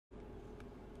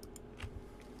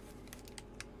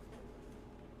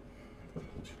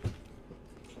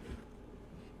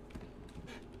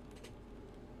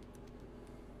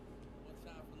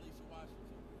time for Lisa Washington?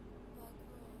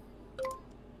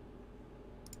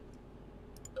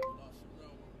 Lost some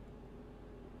real one.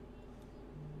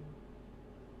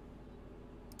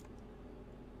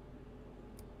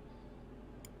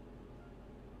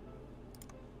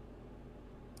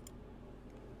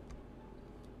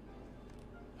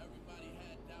 Everybody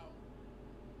had doubt.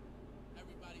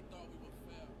 Everybody thought we would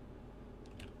fail.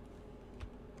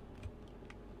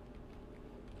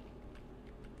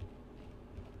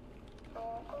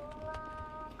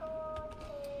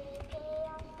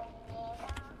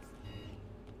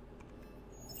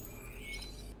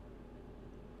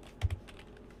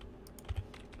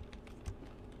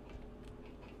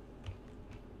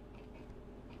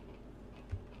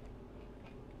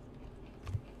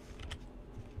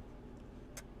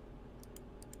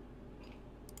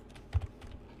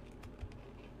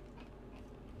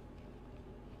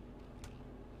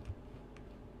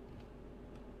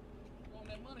 Want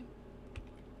that money?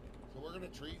 So we're going to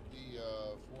treat the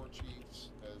 4 chiefs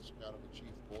as kind of a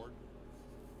chief board,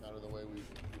 kind of the way we've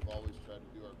always tried to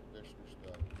do our commissioner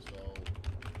stuff. So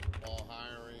all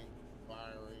hiring,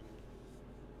 firing,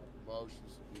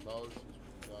 promotions, demotions will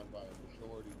be done by a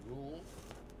majority rule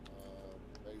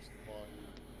based upon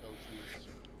coaches. If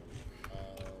you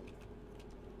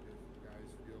guys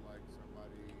feel like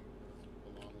somebody doesn't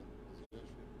belong in the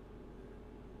position,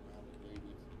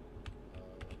 validated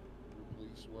through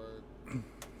police work,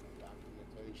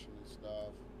 documentation and stuff,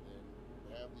 and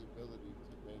have the ability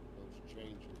to make those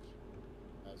changes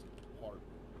as a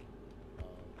department.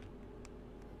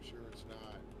 I'm sure it's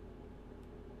not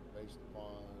based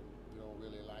upon you don't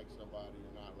really like somebody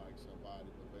or not like somebody,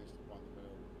 but based upon the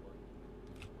merit of the work.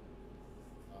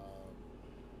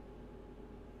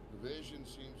 Division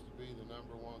seems to be the #1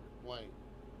 complaint.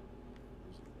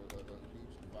 There's a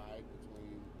huge divide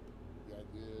between the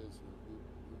ideas of who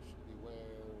should be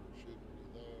where or shouldn't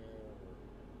be there, or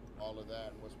all of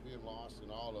that. And what's being lost in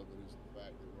all of it is the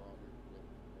fact that we're all here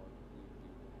together for our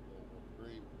community with a global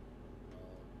dream.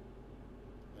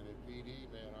 And at PD,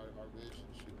 man, our vision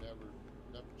should never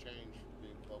change from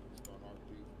being focused on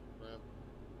RP for Crimp.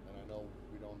 And I know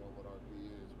we don't know what RP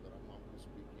is, but I'm going to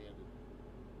speak candid.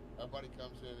 Everybody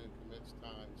comes in and commits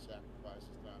time,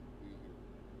 sacrifices time to be here.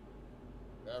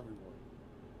 Everyone.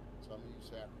 Some of you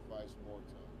sacrifice more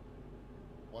time.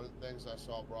 One of the things I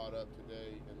saw brought up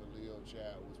today in the Leo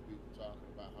chat was people talking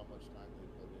about how much time they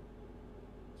put in.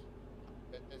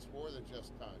 It's more than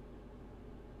just time.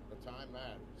 But time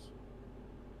matters.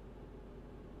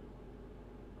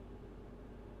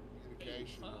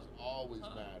 Communication has always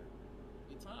mattered.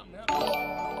 Time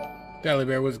matters. Dally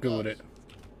Bear was good with it.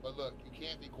 But look, you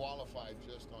can't be qualified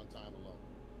just on time alone.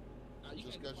 Nah, you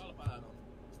just can't be qualified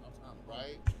on time,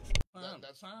 right?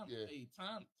 That's time. Yeah. Hey,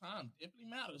 time definitely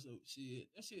matters. Though.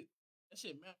 That shit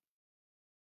matters.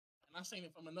 And I seen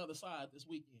it from another side this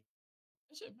weekend.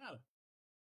 That shit matter.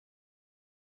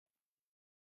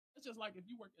 It's just like if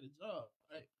you work at a job,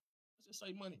 right? Let's just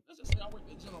say money. Let's just say I work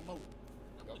at General Motors.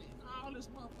 I put in all this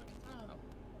motherfucking time.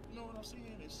 You know what I'm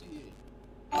saying? And shit.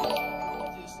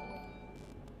 Just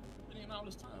put in all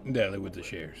this time. Dally with the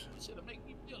shares. It should make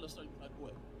me feel a certain type of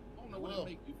way. I don't know what it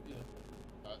make you feel.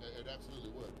 It absolutely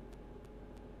would.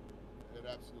 It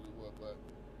absolutely would. But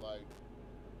like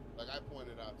I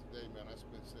pointed out today, man, I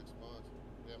spent 6 months,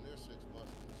 damn near 6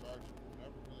 months as a sergeant. I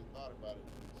never really thought about it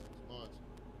in 6 months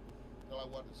until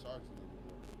I wasn't a sergeant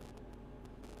anymore.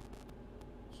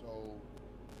 So,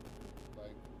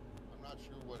 like, I'm not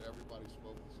sure what everybody's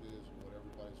focus is or what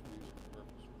everybody's reason and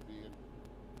purpose for being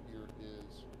here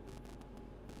is.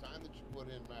 The time that you put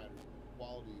in matters. The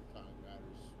quality of time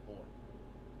matters more.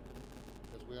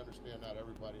 Because we understand not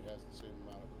everybody has the same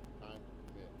amount of time to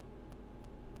commit.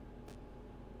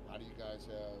 A lot of you guys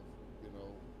have,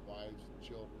 wives and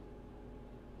children,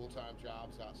 full-time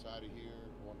jobs outside of here,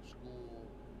 going to school.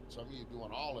 Some of you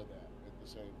doing all of that at the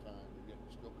same time, and yet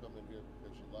you still come in here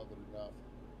because you love it enough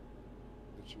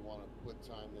that you want to put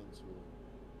time into it.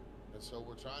 And so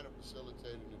we're trying to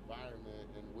facilitate an environment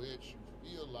in which you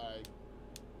feel like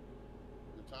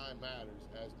your time matters,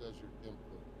 as does your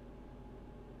input.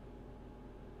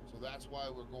 So that's why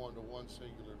we're going to one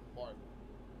singular department.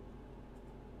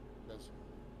 Because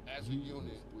as a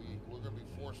unit, we're going to be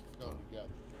forced to come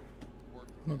together.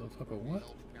 Motherfucker, what?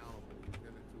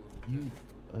 You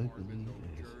ugly as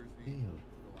hell. No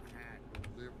hat, no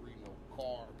livery, no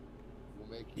car. We'll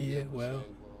make you Yeah, well.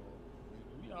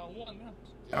 We all one now.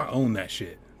 I own that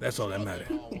shit. That's all that matters.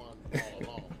 All one, all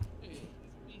along.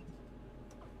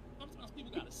 Sometimes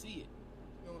people gotta see it.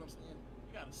 You know what I'm saying?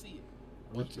 You gotta see it.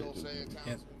 What you saying, At,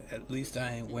 Townsend? at least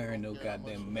I ain't wearing no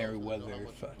goddamn Merriweather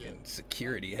fucking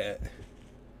security hat.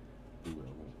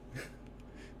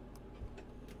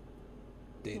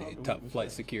 They top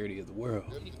flight security of the world.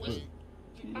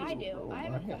 I do. I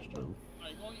have a question.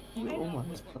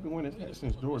 I've been wearing this hat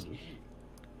since Georgia.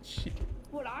 Shit.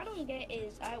 What I don't get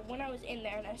is, when I was in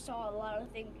there and I saw a lot of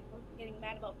things, people getting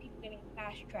mad about people getting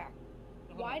fast tracked.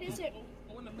 Why does it?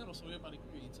 Go in the middle so everybody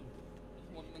can read too. I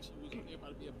just want to make sure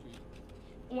everybody be able to read.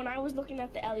 When I was looking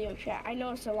at the Elio chat, I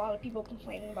noticed a lot of people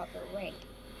complaining about their rank.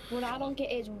 What I don't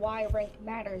get is why rank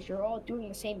matters. You're all doing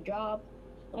the same job.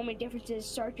 The only difference is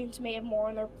sergeants may have more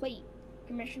on their plate,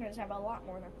 commissioners have a lot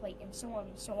more on their plate, and so on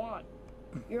and so on.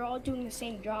 You're all doing the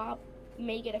same job. You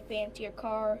may get a fancier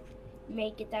car, you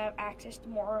may get to have access to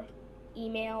more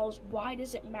emails. Why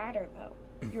does it matter though?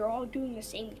 You're all doing the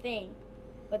same thing,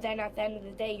 but then at the end of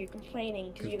the day, you're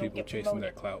complaining because you don't People get chasing promoted.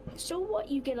 that clout. So what?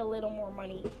 You get a little more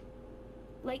money.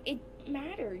 Like, it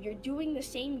matter. You're doing the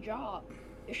same job.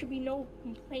 There should be no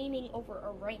complaining over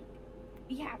a rank.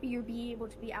 Be happy you're being able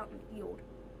to be out in the field.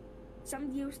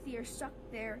 Some DOC are stuck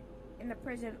there in the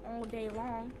prison all day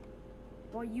long,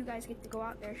 while you guys get to go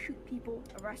out there, shoot people,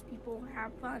 arrest people,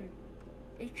 have fun.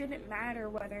 It shouldn't matter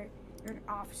whether you're an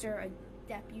officer, a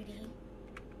deputy.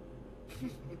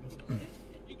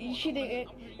 You shouldn't.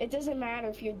 It doesn't matter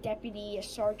if you're a deputy, a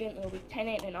sergeant, a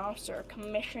lieutenant, an officer, a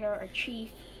commissioner, a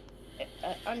chief,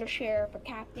 an undersheriff, a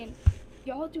captain.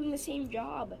 You're all doing the same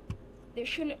job. There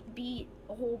shouldn't be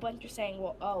a whole bunch of saying,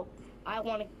 well, oh, I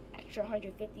want an extra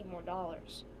 $150 more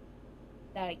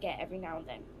that I get every now and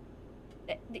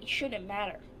then. It shouldn't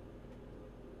matter.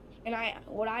 And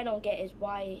what I don't get is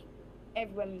why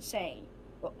everyone's saying,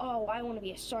 well, oh, I want to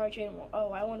be a sergeant, well,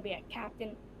 oh, I want to be a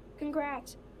captain.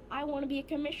 Congrats, I want to be a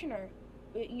commissioner.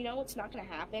 You know, it's not going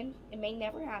to happen. It may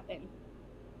never happen.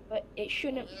 But it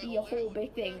shouldn't be a whole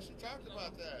big thing. We actually talked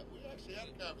about that. We actually had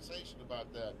a conversation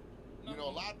about that. You know,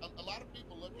 a lot of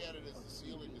people look at it as the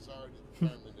ceiling is already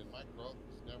determined, and my growth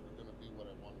is never going to be what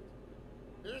I want it to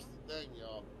be. Here's the thing,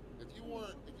 y'all. If you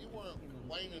weren't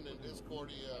complaining in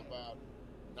Discordia about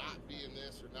not being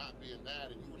this or not being that,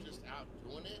 and you were just out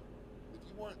doing it, if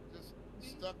you weren't just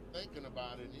stuck thinking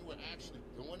about it and you were actually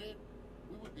doing it,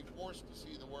 we would be forced to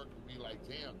see the work and be like,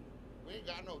 damn, we ain't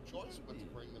got no choice but to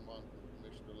bring them on to the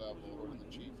commissioner level or the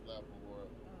chief level, or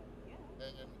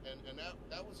and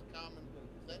that was a common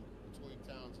thing between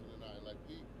Townsend and I. Like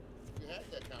we had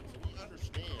that conversation. We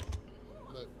understand.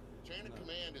 Look, chain of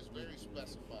command is very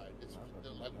specified. It's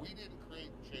like we didn't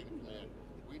create the chain of command.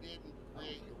 We didn't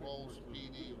create the roles of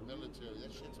PD or military.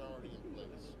 That shit's already in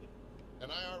place.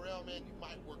 And IRL, man, you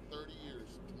might work 30 years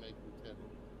to make lieutenant.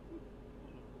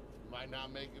 You might not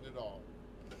make it at all.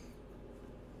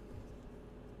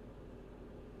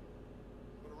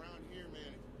 But around here,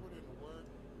 man, if you put in the work,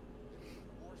 and you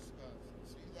force us to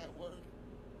see that work,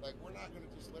 like we're not gonna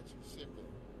just let you sit there.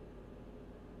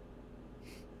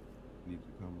 Need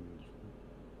to come with us.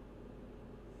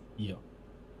 Yeah.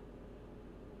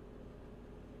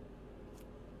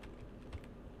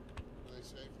 What do they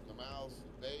say? From the mouths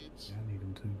of babes. I need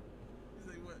them too.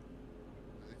 You say what?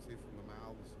 What do they say? From the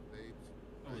mouths of babes.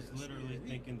 I was literally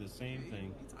thinking the same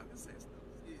thing. He talking sense though.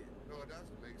 Yeah. No, it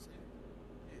doesn't make sense.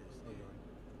 Yes. Yeah.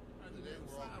 I just Today got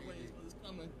we're all sideways PD. because it's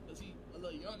coming because he a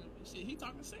little younger. Shit, he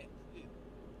talking sense. Yeah.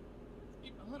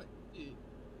 Keep it 100. Yeah.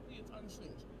 He talking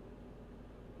sense.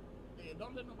 Yeah,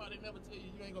 don't let nobody never tell you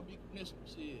you ain't gonna be commissioner.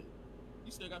 Shit.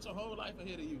 You still got your whole life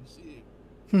ahead of you. Shit.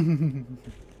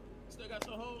 Still got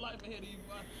your whole life ahead of you,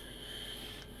 boy.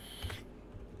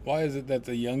 Why is it that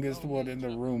the youngest one in the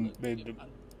room made the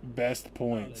best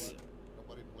points?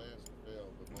 Nobody plans to fail,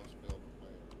 but most fail to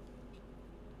plan.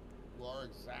 You are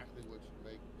exactly what you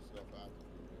make yourself out to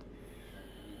be, man.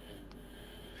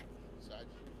 Anything besides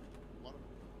you, one of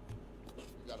them.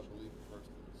 You gotta believe it first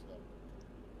in yourself.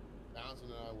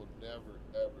 Townsend and I will never,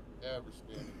 ever, ever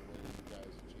stand in the way of you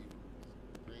guys achieving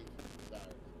these dreams and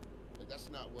desires. Like,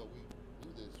 that's not what we do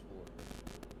this for.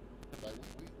 Like,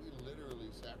 we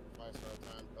literally sacrifice our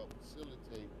time to help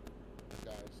facilitate you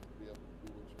guys to be able to do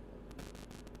what you want to do.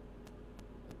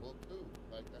 And we'll do.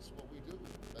 Like, that's what we do.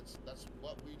 That's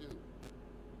what we do.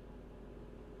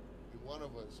 And one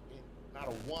of us, not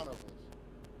a one of us,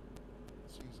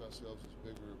 sees ourselves as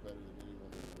bigger or better than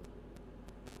anyone in the world.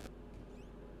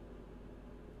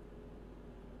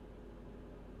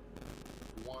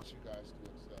 We want you guys to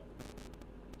excel.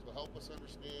 So help us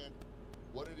understand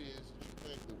what it is that you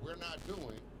think that we're not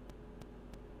doing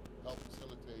to help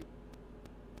facilitate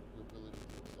your ability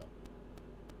to excel.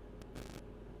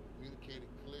 Communicate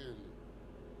it clearly.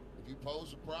 If you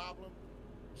pose a problem,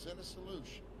 present a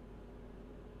solution.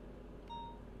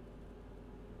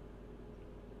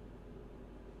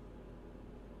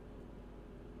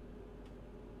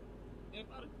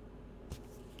 Anybody?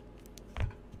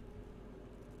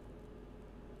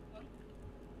 Huh?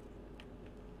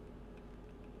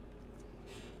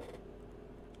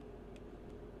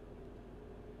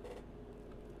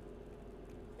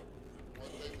 One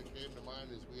thing that came to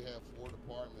mind is we have 4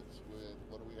 departments with,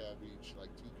 what do we have each? Like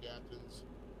 2 captains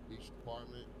each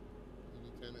department,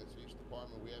 2 lieutenants each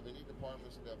department. We have any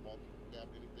departments that have multiple cap,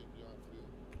 anything beyond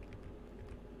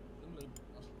 2?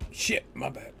 Shit, my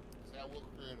bad. That will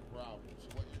create a problem. So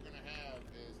what you're going to have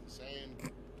is the same,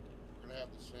 we're going to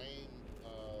have the same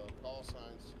call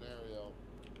sign scenario.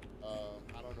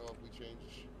 I don't know if we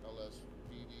change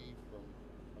LSPD from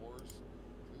 4s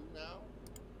to now,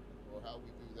 or how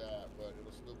we do that, but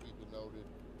it'll still be denoted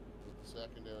with the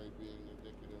secondary being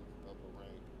indicative of a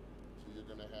rank. So you're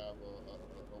going to have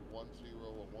a 1-0,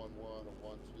 a 1-1, a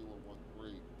 1-2, a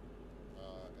 1-3,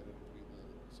 and it'll be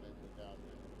the same lookout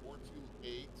there.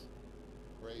 428,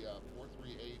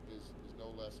 438 is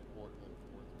no less important than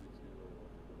 430.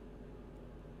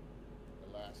 The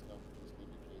last number just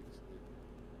indicates that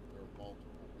there are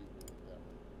multiple people with that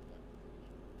position.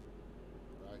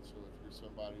 Right? So if you're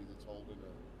somebody that's holding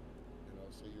a,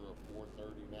 say you're a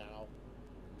 430 now,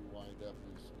 and you wind up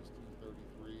as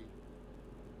 233,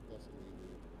 doesn't mean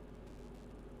that.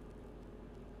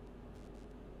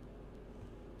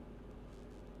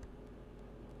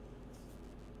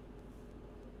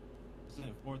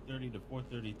 Saying 430 to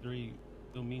 433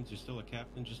 still means you're still a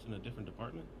captain, just in a different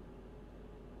department.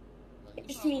 It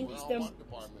just means we're all the- one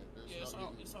department. Yeah, it's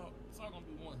all gonna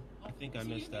be one. I think I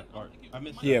missed that part. I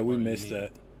missed Yeah, that we part. missed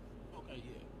that. Okay,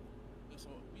 yeah. So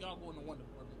we all go into one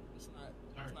department. It's not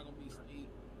gonna be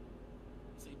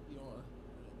say PR.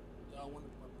 Y'all one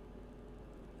department.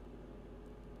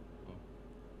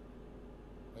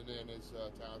 And then as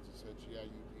Townsend said,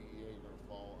 GIU, DEA are going to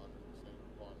fall under the same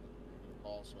department. They're going to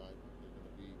call sign, but they're going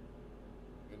to be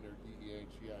in their DEA,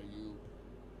 GIU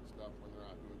stuff when they're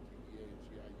out doing DEA and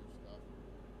GIU stuff.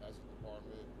 As a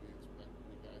department, we expect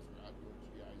the guys that are out doing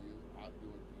GIU, out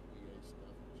doing DEA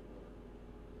stuff, that you are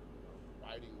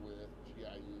riding with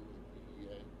GIU and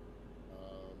DEA.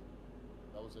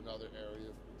 That was another area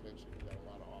of contention. We got a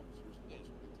lot of officers who want to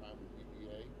spend time with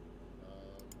DEA.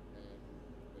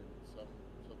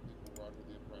 Some people were under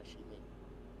the impression that,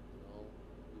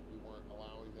 we weren't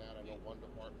allowing that. I know one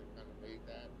department kind of made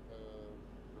that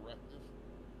directive,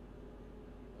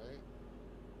 right?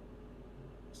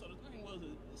 So the thing was,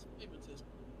 it's favoritism.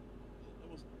 That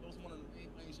was one of the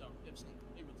main things y'all kept saying.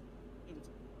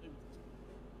 Favoritism.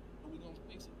 Are we gonna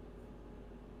fix it?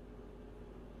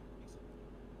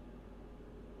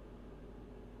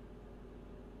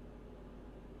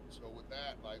 So with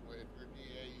that, like if you're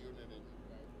DEA unit and you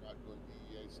guys are not doing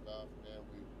DEA stuff, man,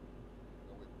 we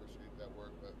appreciate that work,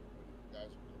 but when you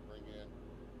guys are going to bring in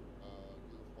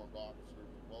uniformed officers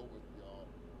to roll with y'all,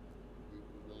 we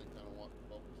really kind of want the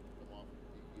focus to come off of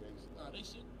DEA stuff. Nah, they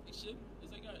should, cause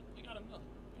they got enough.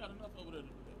 They got enough over there to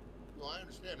do that. No, I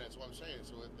understand. That's what I'm saying.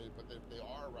 So if they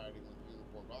are riding with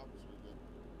uniformed officers, then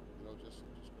just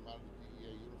come out of the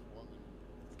DEA uniform and.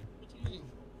 What you mean?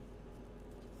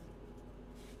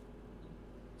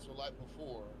 So like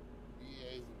before,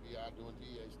 DEA would be out doing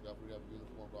DEA stuff. We'd have a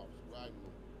uniformed officer riding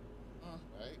them,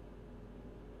 right?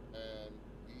 And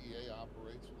DEA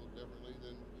operates a little differently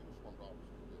than uniformed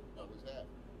officers do. Always have.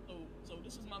 So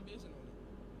this is my vision on it.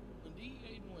 When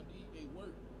DEA doing DEA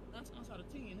work, 9 times out of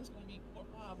 10, it's gonna be 4 or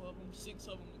 5 of them, 6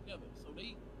 of them together. So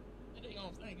they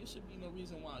gonna think it should be no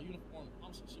reason why a uniformed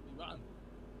officer should be riding.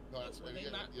 No, But when they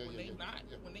not doing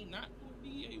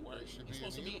DEA work, They should it's be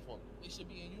in supposed to be uniform. they should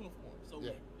be in uniform. So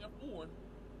Yeah. therefore,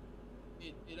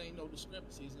 it ain't no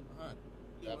discrepancies in behind it.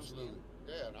 You know what I'm saying? Absolutely.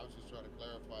 Yeah, and I was just trying to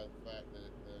clarify the fact that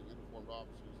uniformed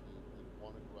officers that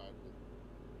wanted to ride with,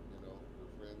 their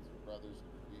friends and brothers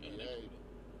in the Yeah, DEA, they can do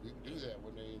that. you can do that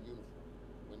when they're in uniform,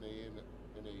 when they're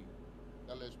in a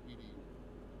LSPD uniform.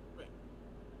 Correct.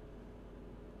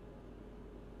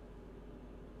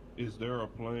 Is there a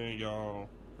plan y'all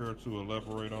care to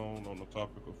elaborate on the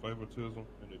topic of favoritism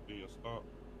and it being stopped?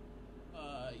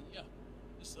 Yeah.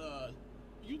 It's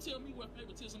you tell me what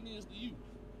favoritism is to you,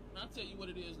 and I'll tell you what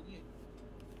it is to me.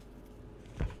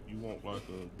 You want like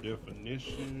a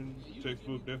definition, Yeah, you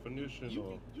textbook can definition, You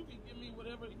or can give me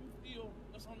whatever you feel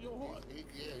that's on your heart. He's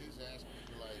asking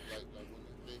you like when you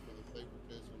think of the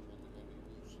favoritism and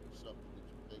you see something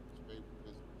that you think is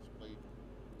favoritism displayed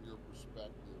from your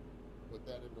perspective, put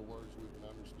that into words we can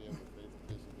understand what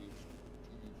favoritism means to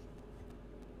you.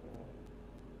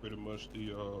 pretty much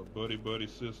the buddy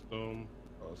system,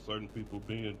 certain people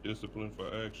being disciplined for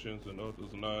actions and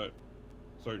others not,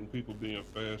 certain people being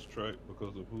fast-tracked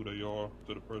because of who they are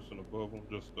to the person above them,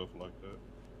 just stuff like that.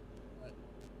 Right.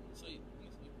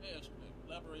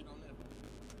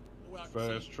 way I can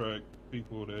fast see. track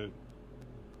people that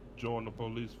join the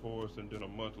police force, and then a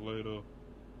month later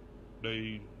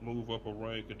they move up a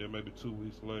rank, and then maybe 2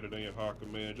 weeks later they in high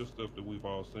command. Just stuff that we've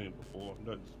all seen before.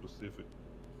 Nothing specific.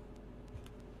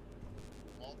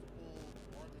 Multiple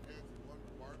department heads in one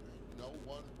department, no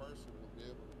one person will be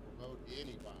able to promote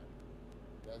anybody.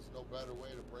 There's no better way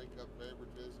to break up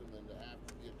favoritism than to have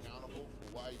to be accountable for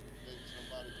why you think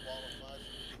somebody qualifies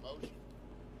for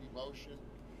demotion,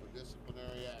 or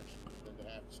disciplinary action, than to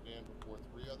have to stand before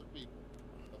 3 other people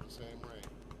of the same rank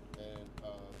and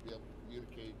be able to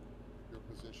communicate your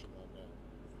position on that.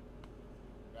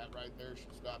 That right there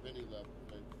should stop any level.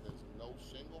 There's no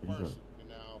single person can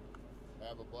now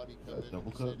have a buddy come into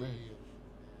double the cut, city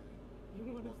and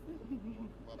work up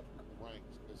the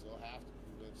ranks, because they'll have to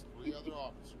convince 3 other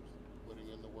officers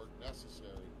putting in the work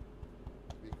necessary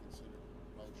to be considered a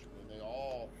promotion, and they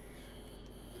all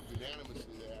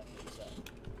unanimously they have to decide.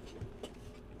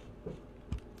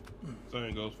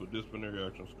 Same goes for disciplinary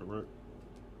actions, correct?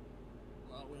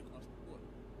 All the way across the board.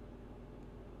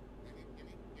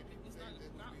 Anything It's that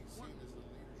not would be one. seen as a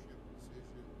leadership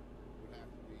decision would have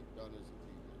to be done as a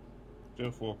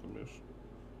team. 10-4 commission.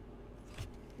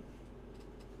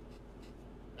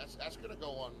 That's going to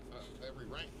go on every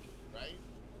rank, right?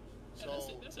 Yeah,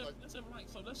 that's it, right.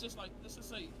 So let's just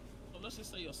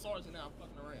say a sergeant out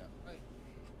fucking around, right?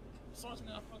 The sergeant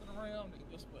out fucking around, and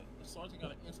guess what? The sergeant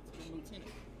got to answer to the lieutenant,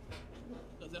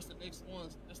 because that's the next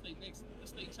ones. That's their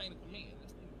chain of command.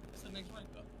 That's the next rank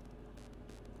up.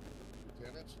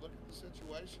 Lieutenants, look at the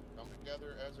situation. Come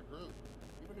together as a group.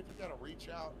 Even if you got to reach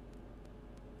out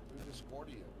to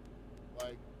Discordia,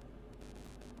 like,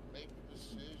 make a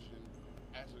decision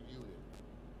as a unit.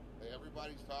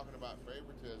 Everybody's talking about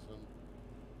favoritism.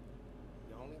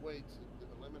 The only way to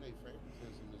eliminate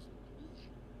favoritism is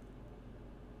inclusion,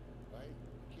 right?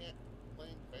 You can't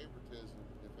claim favoritism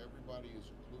if everybody is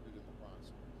included in the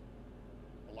process.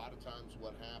 A lot of times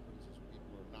what happens is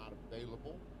people are not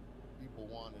available. People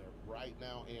want a right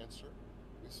now answer.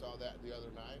 We saw that the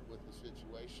other night with the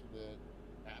situation that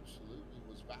absolutely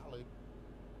was valid,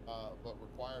 but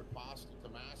required pasta to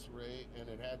macerate, and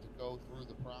it had to go through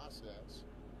the process.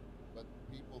 But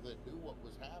people that knew what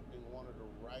was happening wanted a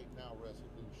right now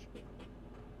resolution.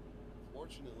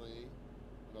 Fortunately,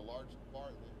 in a large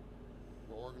department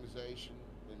where organization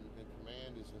and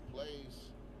command is in place,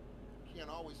 you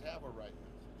can't always have a right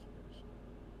now situation.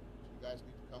 So you guys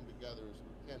need to come together as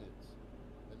lieutenants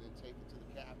and then take it to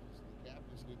the captains. The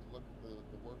captains need to look at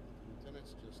the work that the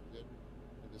lieutenants just did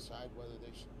and decide whether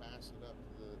they should pass it up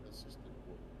to the assistant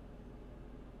board.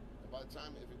 And by the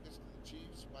time, if it gets to the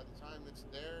chiefs, by the time it's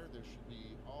there, there should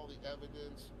be all the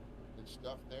evidence and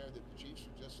stuff there that the chiefs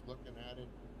are just looking at it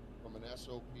from an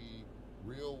SOP,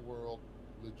 real world,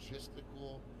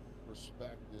 logistical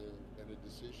perspective, and a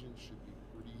decision should be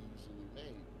pretty easily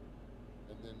made.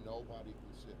 And then nobody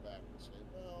can sit back and say,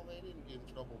 well, they didn't get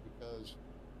in trouble because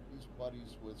he's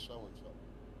buddies with so-and-so.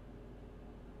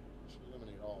 You should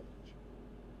eliminate all that shit.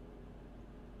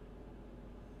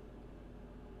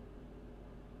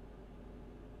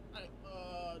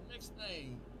 Alright, next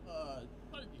thing,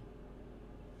 Turkey.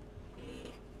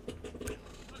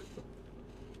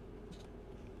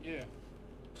 Yeah.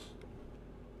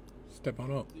 Step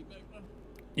on up. Is he back there?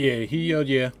 Yeah, he yelled,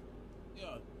 yeah.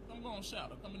 Yeah, I'm going to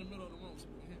shout. I'll come in the middle of the room so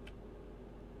we can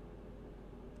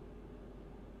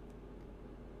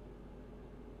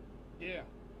hear. Yeah.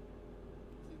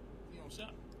 Is he on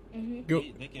shout? Mm-hmm. Go,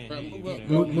 They can't Bro, hear you.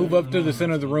 move up. move up to the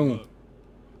center of the room.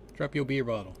 Drop your beer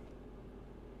bottle.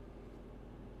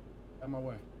 Out my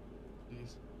way.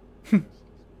 Please.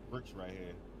 Bricks right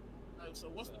here. Alright, so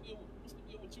what's the deal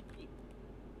with you quit?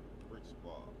 Brick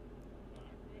squad.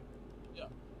 Yeah.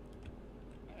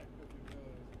 I had quit because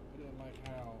I didn't like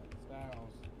how Styles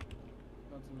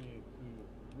come to me to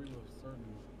agree with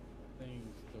certain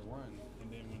things to run,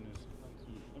 and then when it's come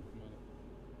to implement it,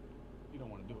 you don't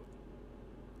want to do it.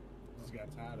 Just got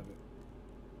tired of it.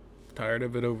 Tired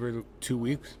of it over 2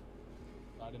 weeks?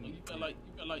 So I didn't. You feel like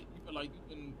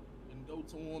you can go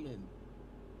to him and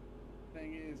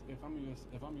Thing is, if I'm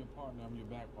your partner, I'm your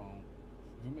backbone.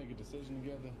 If we make a decision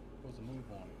together, we're supposed to move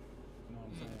on it. You know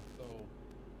what I'm saying? So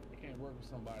I can't work with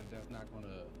somebody that's not going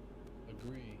to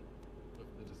agree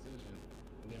with the decision,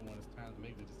 and then when it's time to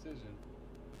make the decision,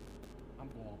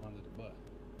 I'm going under the bus.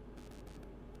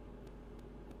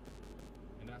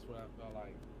 And that's what I felt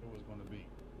like it was going to be.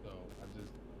 So I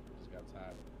just got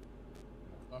tired of it.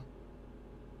 You know?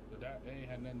 But that ain't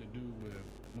had nothing to do with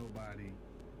nobody,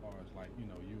 as far as like, you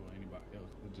know, you or anybody else.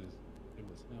 It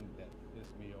was him that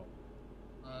pissed me off.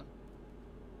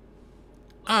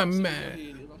 I'm see what mad. your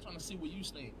head is. I'm trying to see where you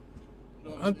stand. You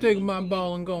know what I'm saying? taking You my come in,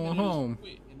 ball and come going in and just home.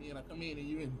 quit, and then I come in and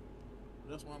you in.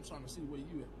 That's why I'm trying to see where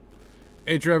you at.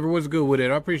 Hey, Trevor, what's good with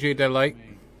it? I appreciate that, I like. mean,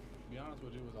 to be honest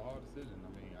with you, it was a hard decision. I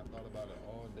mean, I thought about it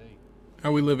all day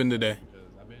How we living today? because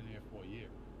I've been here for a year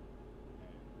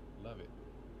and love it.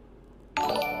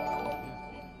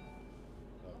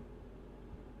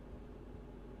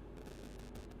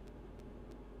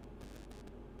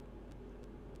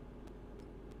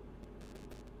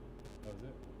 That was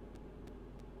it.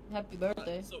 Happy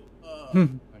birthday. So,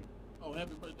 oh,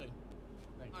 happy birthday.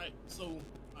 Thank you. Alright, so,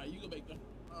 alright, you go back there.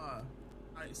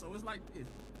 Alright, so it's like this.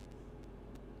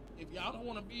 If y'all don't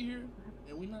want to be here,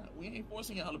 and we ain't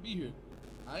forcing y'all to be here,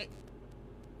 alright?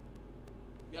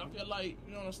 Y'all feel like,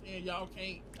 you know what I'm saying, y'all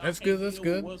can't That's deal good, that's with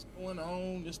good. what's going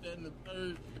on, this, that, and the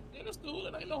third. Then it's cool,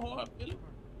 it ain't no hard feeling.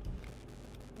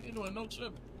 We ain't doing no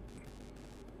tripping.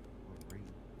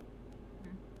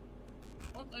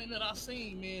 One thing that I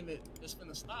seen, man, that's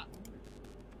finna stop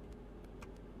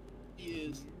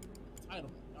is entitlement.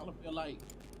 Y'all feel like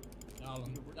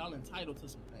y'all entitled to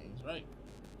some things, right?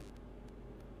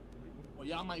 Or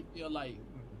y'all might feel like,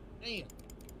 damn,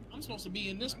 I'm supposed to be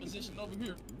in this position over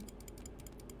here.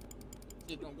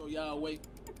 Shit don't go y'all way.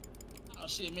 Oh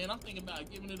shit, man, I'm thinking about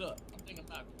giving it up. I'm thinking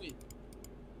about quitting.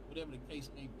 Whatever the case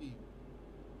may be.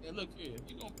 And look here,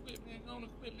 if you gonna quit, man, go on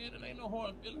and quit, man. It ain't no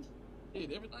hard feelings.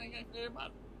 Shit, everything ain't for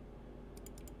everybody.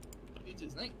 It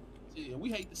just ain't. Shit, we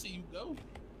hate to see you go.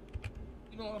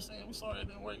 You know what I'm saying? We sorry it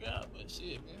didn't work out, but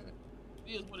shit, man,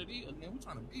 it is what it is, man. We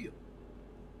trying to build.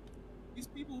 These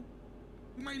people,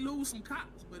 we may lose some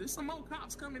cops, but there's some more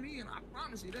cops coming in. I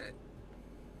promise you that.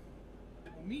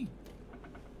 On me,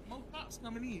 more cops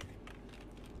coming in.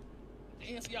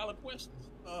 To answer y'all the questions,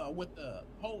 with the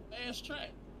whole fast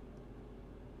track,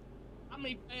 I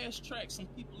may fast track some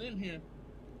people in here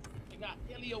that got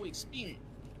LEO experience.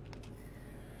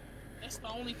 That's the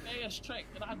only fast track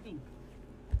that I do.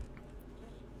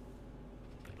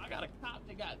 I got a cop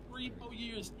that got 3-4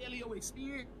 years LEO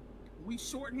experience. We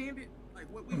shorthanded like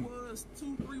what we was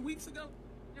 2-3 weeks ago.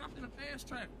 And I'm finna fast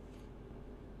track.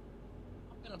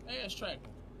 I'm finna fast track.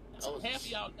 That's how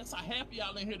happy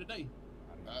y'all in here today.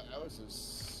 That was a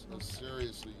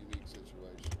seriously unique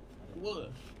situation. It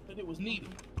was, but it was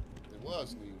needed. It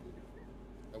was needed.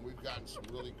 And we've gotten some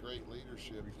really great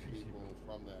leadership people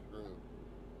from that group.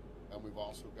 And we've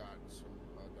also gotten some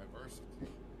diversity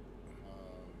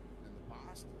in the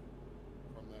pasta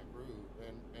from that group.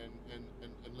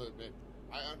 And look, man,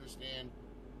 I understand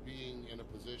being in a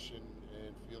position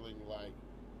and feeling like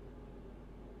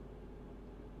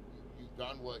you've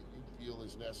done what you feel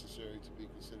is necessary to be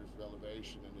considered for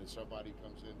elevation, and then somebody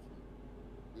comes in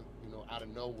from, you know, out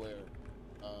of nowhere,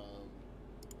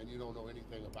 and you don't know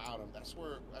anything about them. That's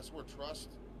where trust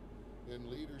in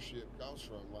leadership comes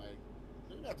from. Like,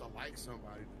 you don't have to like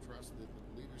somebody to trust that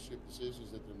the leadership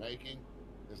decisions that they're making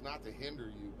is not to hinder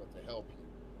you, but to help you.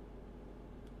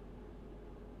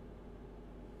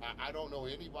 I don't know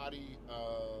anybody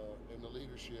in the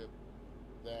leadership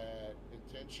that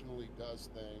intentionally does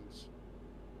things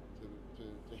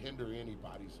to hinder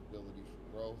anybody's ability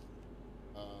for growth.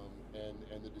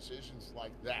 And the decisions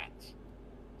like that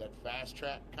fast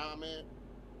track comment,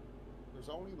 there's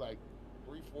only like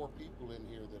 3-4 people in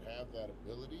here that have that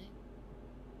ability.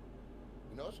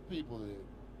 And those are people that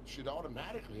should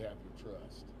automatically have your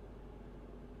trust.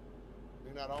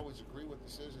 May not always agree with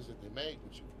decisions that they make,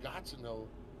 but you've got to know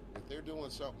if they're doing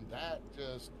something that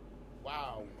just,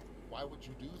 wow, why would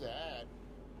you do that?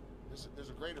 There's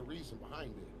a greater reason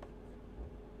behind it.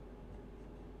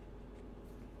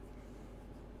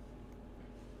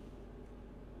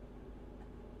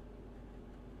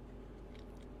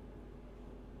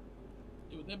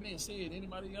 Yeah, with that being said,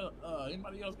 anybody else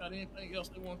got anything else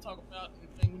they want to talk about?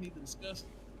 Anything we need to discuss?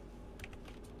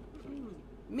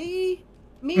 Me,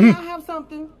 I have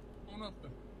something. Come on up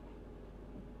there.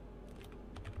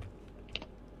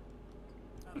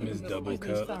 Miss Double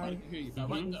Cup. Sorry.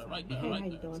 Right there. Hey, how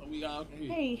you doing? So we all can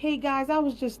hear you. Hey guys, I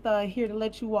was just here to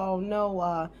let you all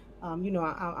know, you know,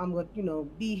 I'm going to,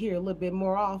 be here a little bit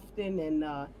more often,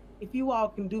 and if you all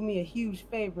can do me a huge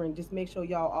favor and just make sure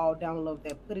y'all all download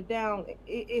that, put it down,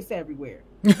 it's everywhere.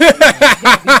 Y'all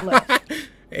be blessed.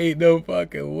 Ain't no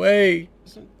fucking way.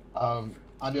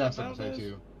 I do have something to say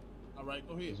too. All right,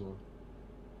 go ahead.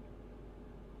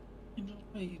 You know,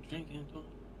 hey, you drinking?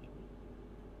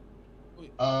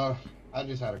 I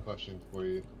just had a question for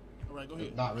you. All right, go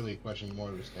ahead. Not really a question, more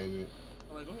of a statement.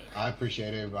 All right, go ahead. I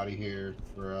appreciate everybody here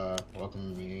for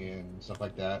welcoming me and stuff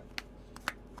like that.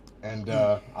 And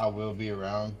I will be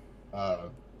around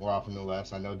more often than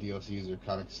less. I know DLCs are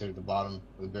kind of considered the bottom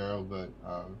of the barrel, but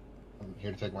I'm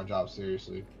here to take my job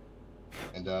seriously.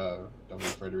 And don't be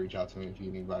afraid to reach out to me if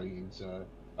anybody needs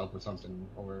help with something,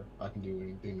 or I can do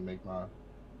anything to make my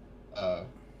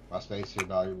space here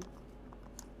valuable.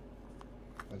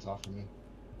 That's all for me.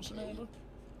 What's your name,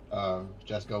 bro?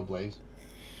 Just go Blaze.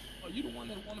 Oh, you the one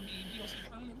that want to be DOC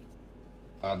permanent?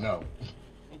 No.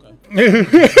 Okay.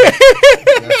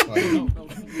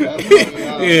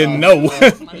 No.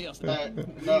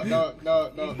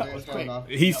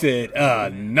 He said,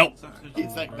 no.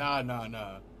 He's like, nah.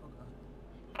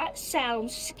 That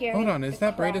sounds scary. Hold on, is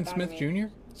that Braden Smith Jr.?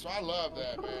 So I love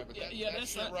that, man. But that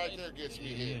shit right there gets me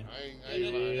hit. I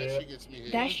ain't lying. That shit gets me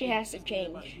hit. That shit has to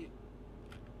change.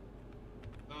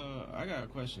 I got a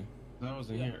question. I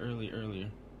wasn't here earlier.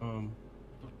 For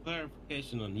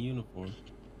clarification on the uniform.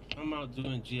 I'm out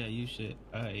doing GIU shit.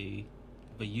 I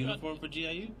have a uniform for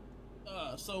GIU?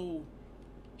 So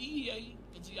EEA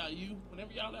and GIU,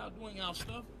 whenever y'all out doing y'all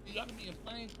stuff, you gotta be in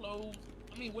plain clothes.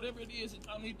 I mean, whatever it is that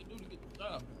y'all need to do to get the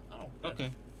job. I don't care.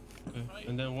 Okay. Right.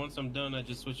 And then once I'm done, I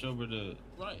just switch over to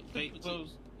fake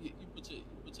clothes. You put your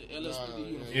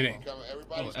LSPD uniform.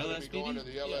 Everybody's going to be going to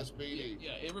the LSPD.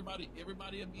 Yeah, everybody will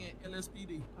be in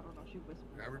LSPD.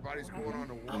 Everybody's going on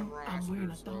the one roster. I'm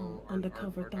wearing a thong,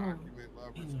 undercover thong.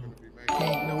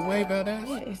 No way about that.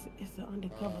 Yeah, it's an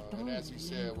undercover thong. And as he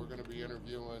said, we're going to be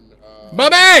interviewing.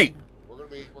 Bobby! We're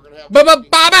going to have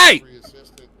Bobby!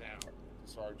 Assistant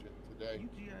sergeant today.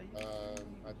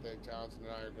 I think Townsend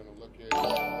and I are going to look at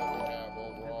what we have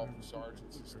overall for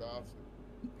sergeants and stuff.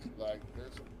 Like,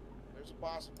 there's a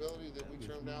possibility that we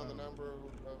trim down the number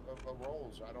of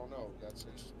roles. I don't know. That's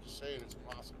just saying it's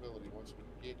a possibility once we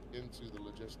get into the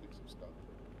logistics of stuff.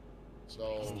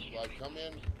 So, like, come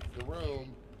in the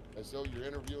room as though you're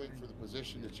interviewing for the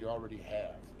position that you already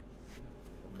have.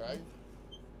 Okay?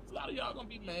 A lot of y'all gonna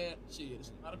be mad. Shit,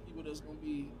 there's a lot of people that's gonna be,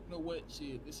 you know what?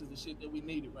 Shit, this is the shit that we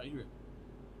needed right here.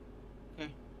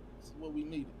 Okay. This is what we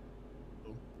needed.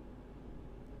 So,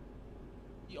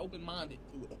 be open-minded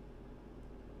to it.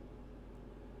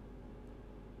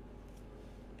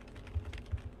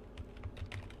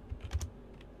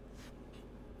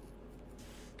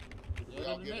 We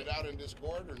all get it out in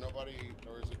Discord, or nobody,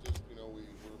 or is it just, you know, we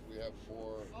have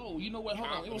more? Oh, you know what? Hold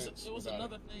on. It was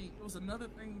another thing. It was another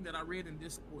thing that I read in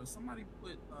Discord. Somebody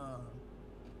put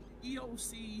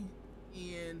EOC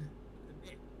and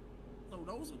cadet. So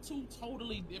those are two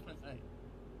totally different things.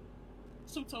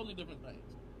 Two totally different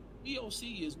things.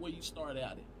 EOC is where you start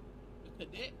out at. The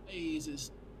cadet phase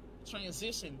is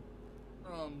transition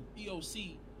from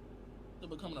EOC to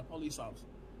becoming a police officer.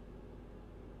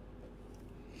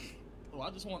 So I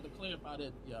just wanted to clarify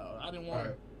that, y'all. I didn't want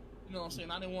to, you know what I'm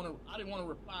saying? I didn't want to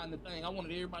reply in the thing. I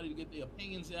wanted everybody to get their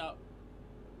opinions out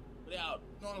without,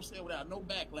 you know what I'm saying, without no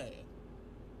backlash.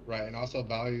 Right, and also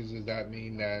values, does that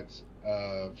mean that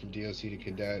from DOC to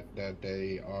cadet that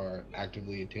they are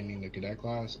actively attending the cadet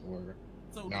class or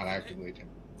not actively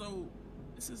attending? So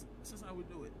this is how we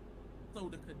do it. So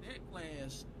the cadet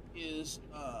class is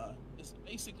it's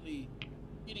basically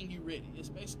getting you ready. It's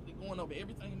basically going over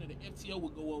everything that the FTO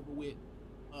would go over with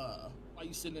while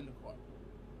you sitting in the car.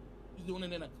 You're doing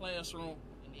it in a classroom,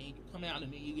 and then you come out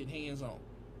and then you get hands-on.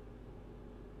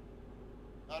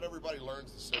 Not everybody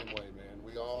learns the same way, man.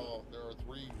 There are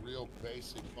three real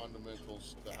basic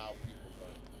fundamentals to how people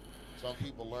learn. Some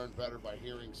people learn better by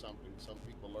hearing something, some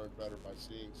people learn better by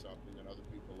seeing something, and other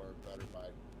people learn better by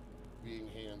being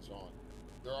hands-on.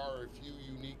 There are a few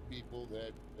unique people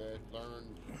that learn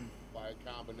by a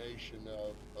combination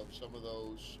of some of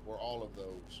those or all of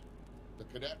those. The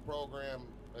cadet program,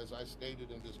 as I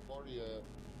stated in Discordia,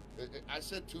 I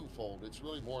said twofold. It's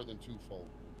really more than twofold.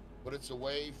 But it's a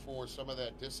way for some of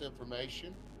that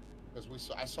disinformation,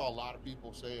 because I saw a lot of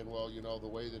people saying, well, you know, the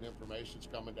way that information's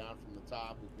coming down from the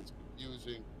top, it gets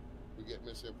confusing, we get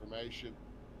misinformation.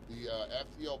 The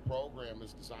FTO program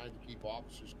is designed to keep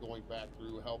officers going back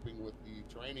through helping with the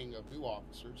training of new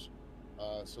officers,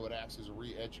 so it acts as a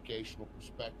re-educational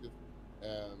perspective,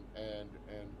 and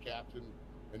Captain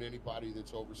and anybody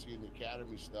that's overseeing the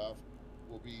academy stuff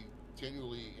will be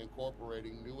continually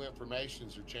incorporating new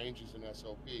informations or changes in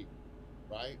SOP,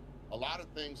 right? A lot of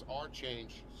things are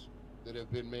changes that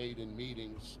have been made in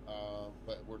meetings,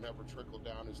 but were never trickled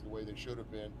down as the way they should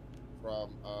have been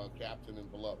from captain and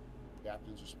below.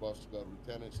 Captains are supposed to go to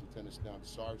lieutenants, lieutenants down to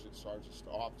sergeants, sergeants to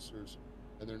officers,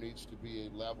 and there needs to be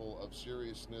a level of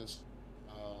seriousness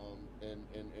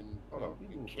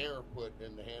and care put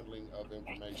in the handling of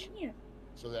information.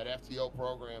 So that FTO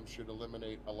program should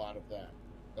eliminate a lot of that.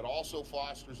 It also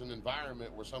fosters an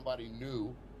environment where somebody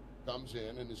new comes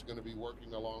in and is going to be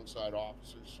working alongside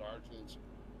officers, sergeants,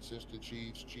 assistant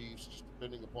chiefs,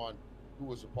 depending upon who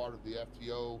was a part of the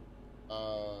FTO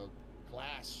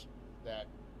class that,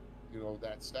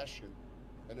 that session,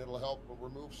 and it'll help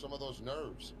remove some of those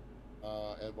nerves,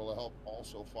 and will help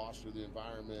also foster the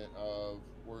environment of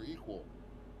we're equal,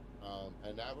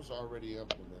 and that was already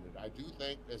implemented. I do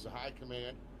think as a high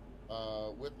command,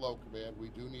 with low command, we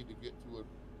do need to get to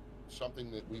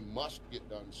something that we must get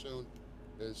done soon,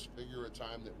 is figure a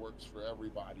time that works for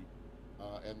everybody,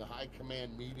 and the high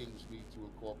command meetings need to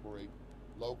incorporate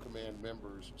low command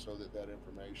members so that that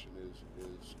information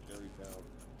is carried down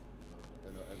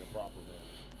in a proper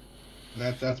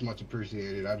manner. That's much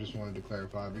appreciated. I just wanted to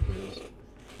clarify because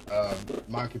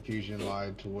my confusion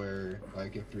lied to where,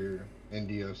 like, if you're in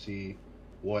DOC,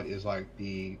 what is like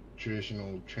the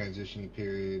traditional transitioning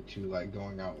period to like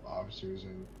going out with officers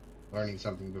and learning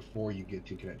something before you get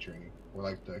to cadet training or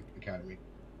like the academy?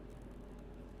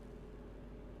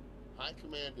 High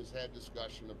command has had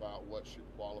discussion about what should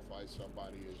qualify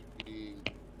somebody as being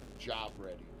job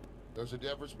ready. There's a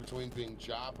difference between being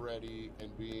job ready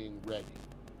and being ready.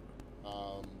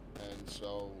 And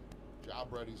so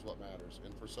job ready is what matters.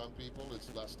 And for some people,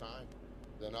 it's less time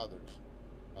than others.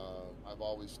 I've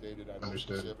always stated I don't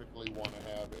specifically want to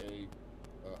have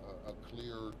a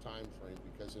clear time frame,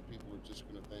 because then people are just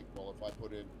going to think, well,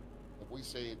 if we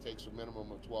say it takes a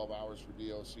minimum of 12 hours for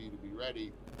DOC to be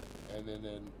ready, and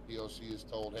then DOC is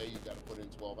told, hey, you got to put in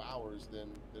 12 hours, then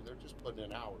they're just putting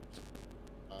in hours,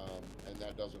 and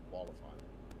that doesn't qualify.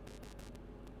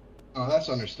 Oh, that's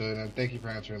understood, and thank you for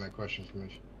answering that question for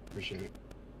me. Appreciate it.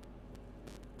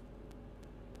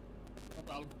 No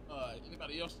problem.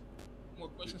 Anybody else? More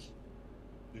questions?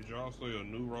 Did y'all say a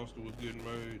new roster was getting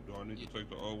made? Do I need to take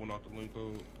the old one out the link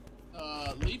code?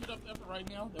 Leave it up there for right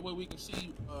now. That way we can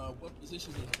see what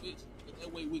positions it fits. But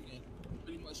that way we can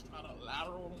pretty much try to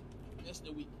lateral them the best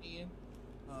that we can.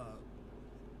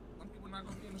 Some people are not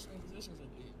going to be in the same positions at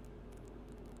the end.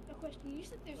 No question. You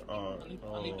said there's.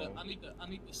 I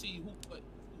need to see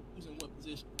who's in what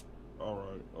position. All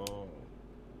right.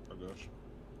 I got you.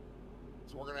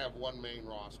 So we're gonna have one main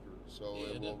roster, so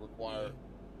it will require.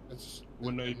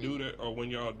 When they do that, or when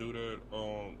y'all do that,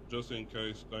 just in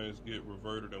case things get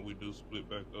reverted and we do split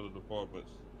back to other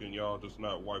departments, can y'all just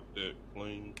not wipe that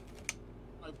clean?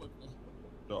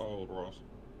 The old roster.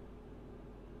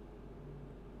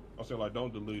 I said, like,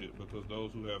 don't delete it, because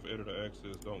those who have editor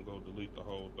access don't go delete the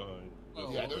whole thing.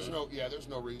 There's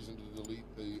no reason to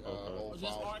delete the old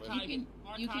just files.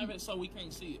 archive it so we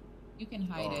can't see it. You can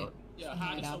hide it. Yeah,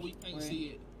 hide it so we can't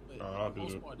see it. But I'll for the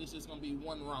most part, this is going to be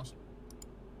one roster.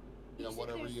 Yeah,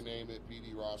 whatever you name it,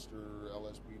 PD roster,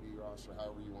 LSPD roster,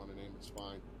 however you want to name it's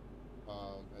fine.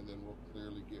 And then we'll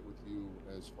clearly get with you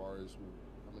as far as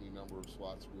how many number of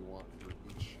slots we want for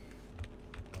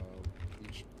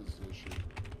each position.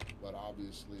 But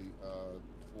obviously,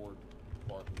 4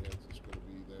 department heads is going to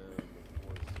be there, and the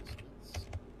 4 assistants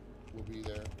will be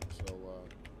there. So,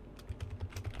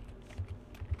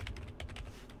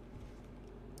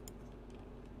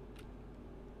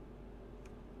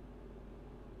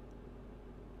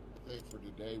 I think for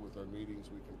today with our meetings,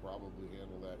 we can probably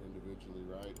handle that individually,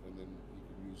 right? And then you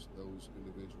can use those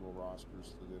individual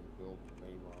rosters to then build the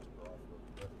main roster off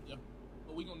of. Yep.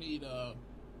 But we're gonna need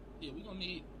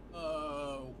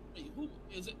wait, who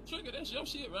is it? Trigger, that's your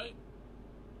shit, right?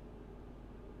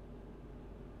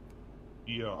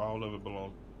 Yeah, all of it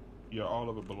belongs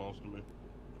to me.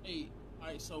 Hey,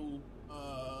 alright, so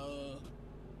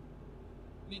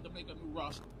need to make a new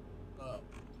roster.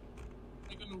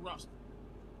 Make a new roster.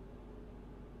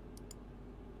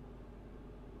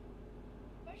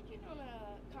 Question on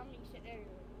a comment you said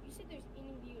earlier. You said there's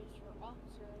interviews for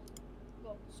officers,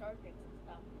 well, sergeants and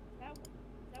stuff. Is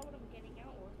that what I'm getting at,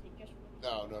 or is it just for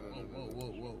No.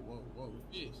 Whoa,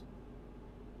 yes.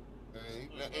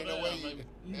 Ain't no way.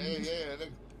 Hey,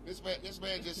 this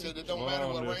man just said it don't matter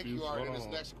what rank you are, and his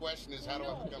next question is how do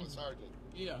I become a sergeant?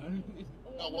 Yeah.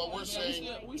 No, what we're saying.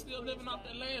 We still living off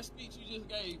that last speech you just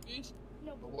gave, bitch.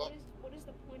 No, but what is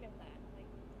the point of that? Like,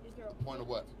 is there a point of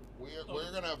what?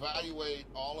 We're going to evaluate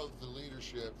all of the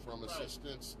leadership from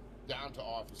assistants down to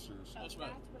officers. That's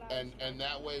right. And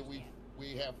that way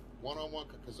we have one-on-one,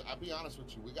 because I'll be honest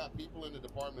with you, we got people in the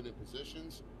department in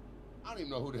positions, I don't even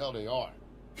know who the hell they are.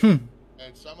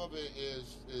 And some of it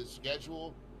is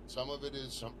schedule, some of it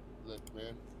is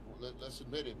let's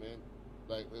admit it, man.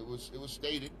 Like it was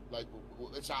stated, like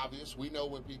it's obvious. We know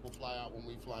when people fly out, when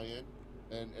we fly in,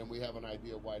 and we have an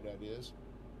idea why that is.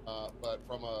 But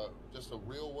from just a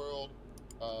real world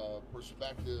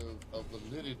perspective of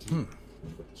validity,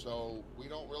 so we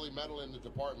don't really meddle in the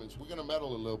departments. We're going to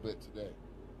meddle a little bit today.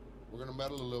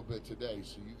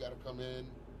 So you got to come in,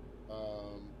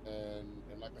 and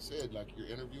like I said, like you're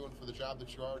interviewing for the job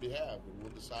that you already have, and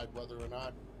we'll decide whether or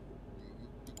not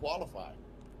you qualify.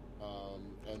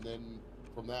 And then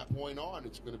from that point on,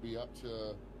 it's going to be up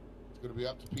to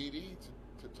PD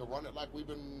to run it like we've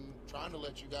been trying to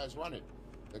let you guys run it,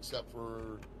 except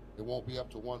for it won't be up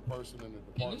to one person in the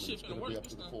department. It's going to be up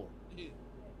to the 4. Yeah.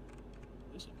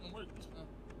 This shit gonna work this time.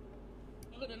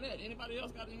 Other than that, anybody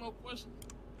else got any more questions?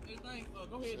 Anything?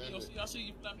 Go ahead, DOC. I see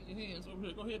you flapping your hands over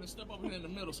here. Go ahead and step over here in the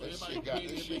middle so everybody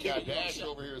She got Dash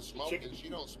over here smoking. She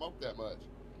don't smoke that much.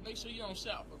 Make sure you don't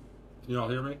shout for me. Can y'all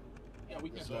hear me? Yeah, we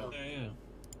can. Yeah.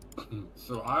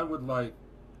 So I would like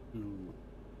to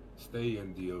stay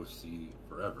in DOC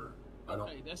forever. I don't.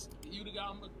 Hey, that's you the guy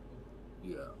I'm looking for.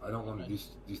 Yeah, I don't want to.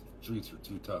 These streets are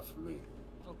too tough for me.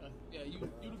 Okay. Yeah, you the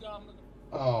guy I'm looking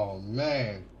for. Oh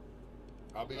man.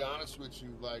 I'll be honest with you,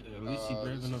 like, at least he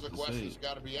brave this enough is a to question say that's it.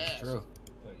 got to be asked. True.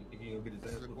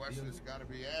 This is a question that's got to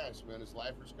be asked, man. Is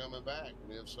Lifers coming back?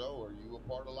 And if so, are you a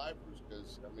part of Lifers?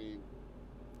 Because, I mean,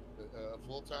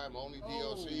 full-time only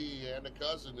DOC and a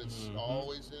cousin that's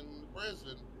always in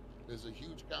prison is a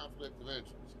huge conflict of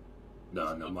interest.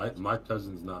 No, my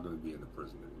cousin's not going to be in the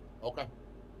prison anymore. Okay.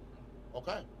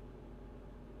 Okay.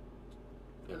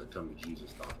 Yeah, the come to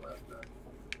Jesus talk last night.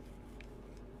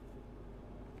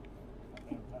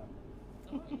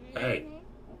 Hey,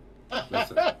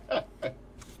 listen.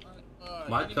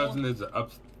 My cousin is an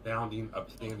upstanding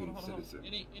citizen.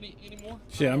 Any more?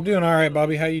 Shit, I'm doing all right,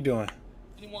 Bobby. How you doing?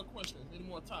 Any more questions? Any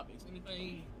more topics?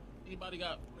 Anything? Anybody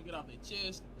got to get off their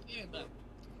chest? Anything?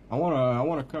 I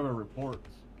wanna cover reports.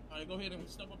 All right, go ahead and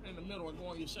step up in the middle and go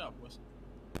on your shout, boys.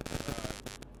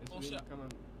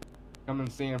 Come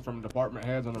and see them from department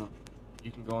heads on the.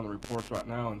 You can go on the reports right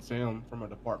now and see them from a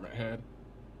department head.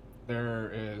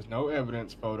 There is no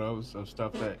evidence photos of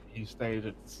stuff that he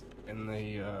stated in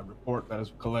the report that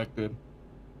is collected.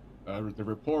 The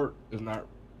report is not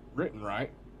written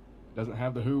right. It doesn't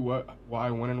have the who, what,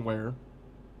 why, when, and where.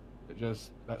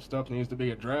 That stuff needs to be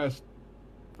addressed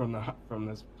from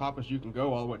as top as you can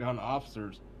go all the way down to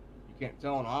officers. You can't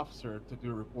tell an officer to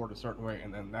do a report a certain way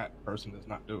and then that person does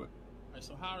not do it. All right,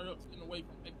 so higher ups getting away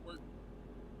from paperwork.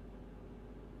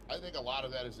 I think a lot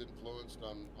of that is influenced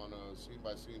on a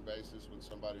scene-by-scene basis. When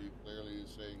somebody clearly is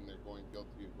saying they're going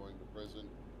guilty and going to prison,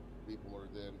 people are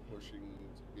then pushing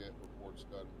to get reports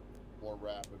done more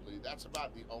rapidly. That's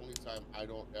about the only time I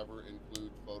don't ever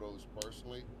include photos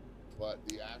personally, but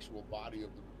the actual body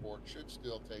of the report should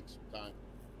still take some time.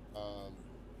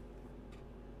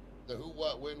 The who,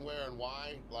 what, when, where, and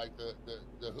why, like the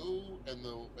who and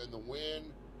the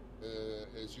when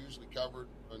is usually covered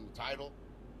in the title.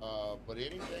 But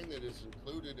anything that is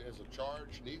included as a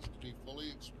charge needs to be fully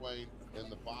explained in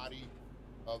the body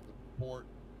of the report.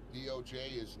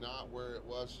 DOJ is not where it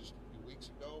was just a few weeks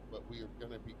ago, but we are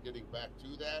going to be getting back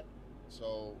to that.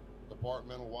 So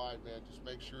departmental-wide, man, just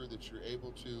make sure that you're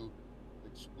able to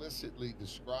explicitly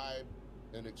describe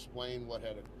and explain what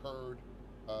had occurred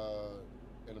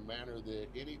in a manner that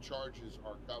any charges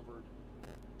are covered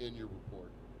in your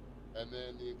report. And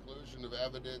then the inclusion of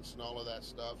evidence and all of that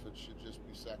stuff, it should just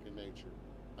be second nature.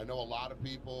 I know a lot of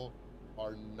people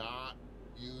are not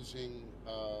using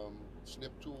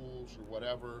snip tools or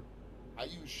whatever. I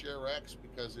use ShareX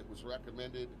because it was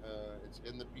recommended. It's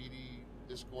in the PD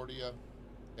Discordia.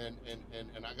 And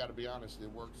I got to be honest,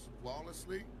 it works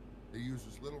flawlessly. It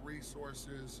uses little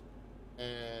resources,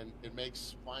 and it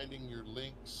makes finding your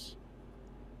links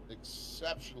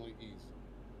exceptionally easy.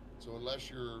 So unless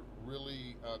you're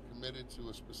really committed to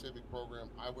a specific program,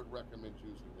 I would recommend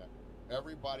using that.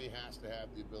 Everybody has to have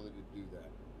the ability to do that.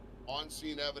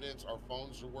 On-scene evidence, our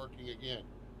phones are working again.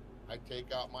 I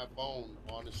take out my phone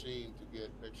on the scene to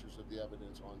get pictures of the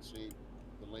evidence on scene.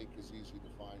 The link is easy to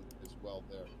find as well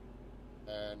there.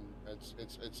 And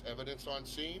it's evidence on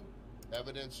scene,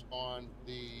 evidence on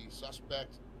the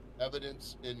suspect,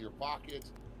 evidence in your pocket,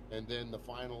 and then the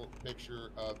final picture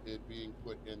of it being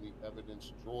put in the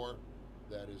evidence drawer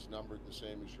that is numbered the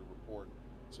same as your report.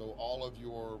 So all of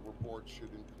your reports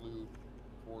should include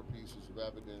 4 pieces of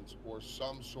evidence or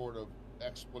some sort of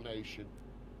explanation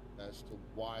as to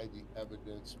why the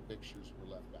evidence pictures were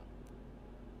left out.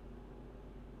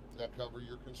 Does that cover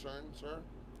your concern, sir?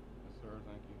 Yes, sir.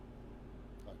 Thank you.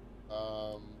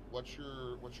 Okay. What's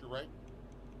your rank?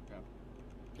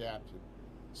 Captain.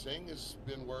 Singh has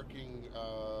been working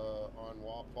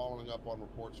on following up on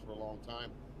reports for a long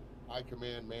time. High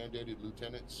command mandated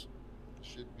lieutenants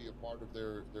should be a part of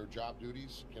their job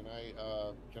duties. Can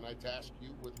I task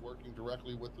you with working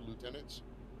directly with the lieutenants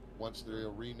once they're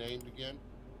renamed again,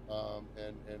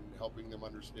 and helping them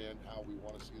understand how we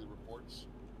want to see the reports,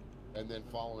 and then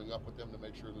following up with them to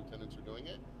make sure lieutenants are doing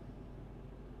it?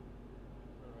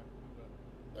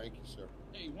 Thank you, sir.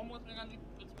 Hey, one more thing I need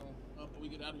to touch on before we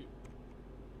get out of here.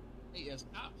 hey, as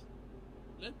cops,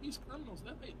 let these criminals,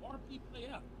 let their RP play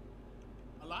out.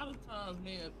 A lot of times,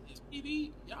 man, as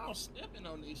PD, y'all stepping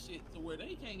on this shit to where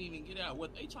they can't even get out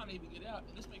what they trying to even get out,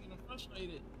 and it's making them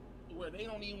frustrated to where they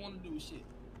don't even want to do shit.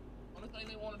 Only thing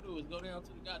they want to do is go down to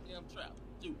the goddamn trap.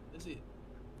 Shoot, that's it.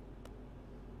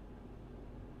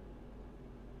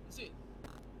 That's it.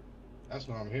 That's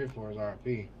what I'm here for, is RP,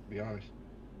 to be honest.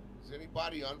 Is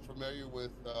anybody unfamiliar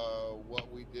with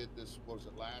what we did this, what was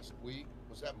it, last week?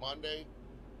 Was that Monday?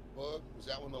 Bug? Was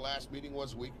that when the last meeting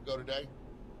was, a week ago today?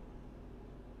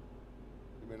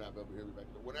 You may not be able to hear me back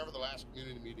there. Whenever the last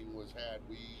community meeting was had,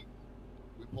 we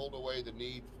pulled away the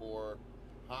need for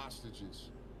hostages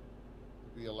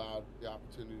to be allowed the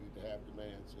opportunity to have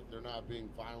demands. If they're not being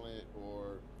violent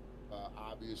or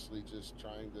obviously just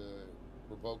trying to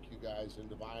provoke you guys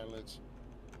into violence,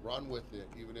 run with it,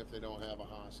 even if they don't have a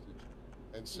hostage.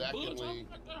 And secondly,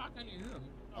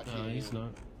 No, he's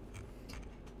not.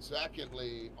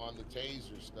 Secondly, on the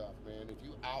taser stuff, man, if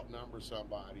you outnumber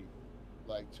somebody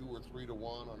like 2 or 3 to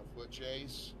 1 on a foot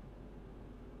chase,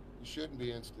 you shouldn't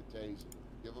be instant tasing.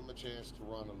 Give them a chance to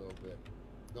run a little bit.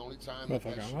 The only time that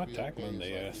should be okay is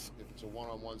like if it's a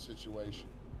one-on-one situation,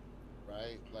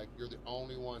 right? Like you're the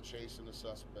only one chasing a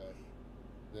suspect,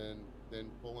 then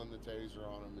pulling the taser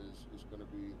on them is going to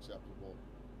be acceptable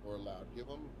or allowed. Give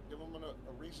them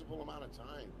a reasonable amount of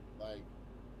time. Like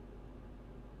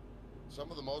some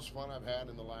of the most fun I've had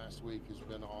in the last week has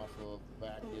been off of the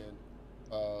back end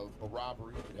of a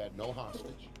robbery that had no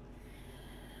hostage,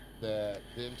 that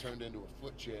then turned into a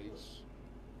foot chase,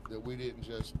 that we didn't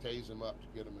just tase him up to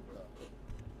get him in cuffs.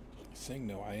 Saying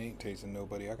no, I ain't tasing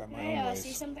nobody. I got my Can own I ways.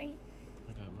 say something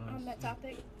on that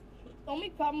topic? The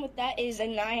only problem with that is,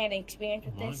 and I had an experience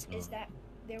with this, is that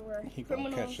there were He gonna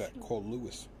criminals catch that who Cole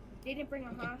Lewis. didn't bring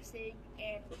a hostage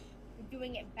and were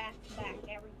doing it back to back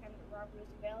every time the robbery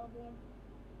was available,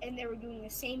 and they were doing the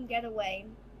same getaway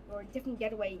or a different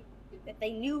getaway that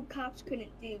they knew cops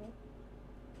couldn't do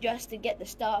just to get the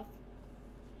stuff,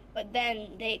 but then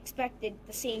they expected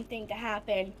the same thing to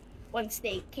happen once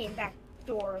they came back to the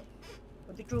store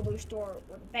or the jewelry store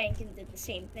or the bank and did the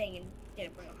same thing and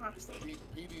didn't bring a hostage.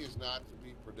 PD is not to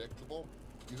be predictable.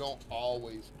 You don't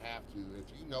always have to.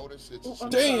 If you notice it's a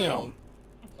Damn!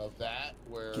 of that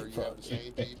where you have the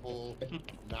same people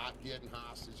not getting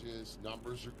hostages,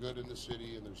 numbers are good in the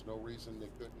city, and there's no reason they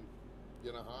couldn't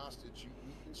get a hostage,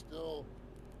 you can still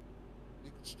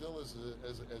as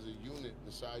a unit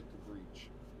decide to breach.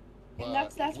 And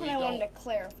that's what I wanted to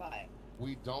clarify.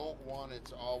 We don't want it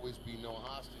to always be no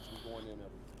hostage. We're going in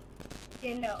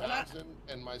every Yeah, no, Johnson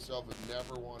and myself have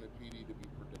never wanted PD to be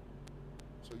predictable.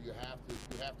 So you have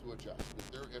to adjust.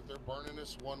 If they're burning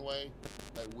us one way,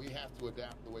 we have to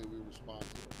adapt the way we respond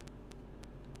to it.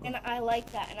 and I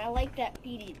like that. And I like that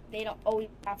PD, they don't always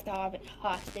have to have it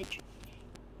hostage.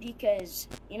 Because,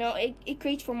 you know, it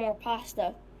creates for more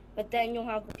pasta. But then you'll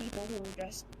have the people who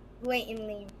just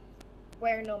blatantly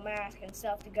wear no mask and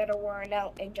stuff to get a warrant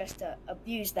out and just to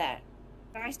abuse that.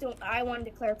 But I wanted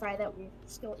to clarify that we're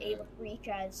still able to reach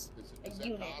as a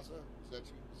unit. Kaza?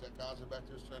 Is that Kaza back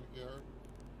there trying to get hurt?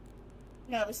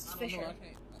 No, this is Fisher.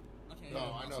 No,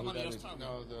 I know who that is.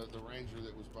 No, the ranger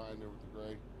that was behind there with the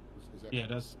gray. Is that Yeah,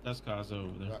 that's Kaza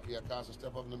over there. yeah, Kaza,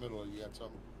 step up in the middle. You got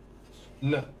something?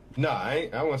 No, I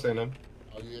won't say nothing.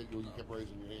 Oh, you kept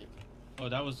raising your hand. Oh,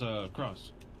 that was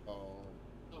Cross. Oh.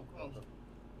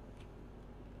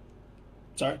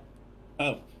 Sorry?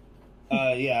 Oh.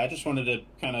 Yeah, I just wanted to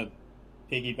kind of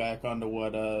piggyback onto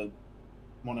what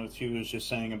 102 was just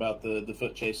saying about the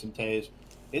foot chase and tase.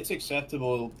 It's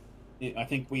acceptable. I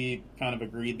think we kind of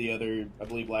agreed I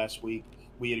believe last week,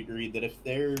 we had agreed that if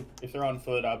they're on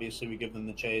foot, obviously we give them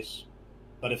the chase.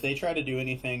 But if they try to do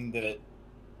anything that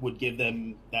would give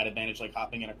them that advantage, like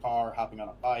hopping in a car, hopping on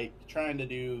a bike, trying to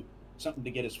do something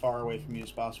to get as far away from you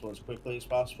as possible, as quickly as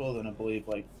possible, then I believe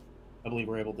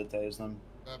we're able to tase them.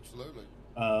 Absolutely.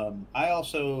 I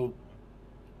also,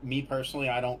 me personally,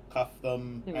 I don't cuff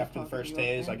them They were after the talking first to you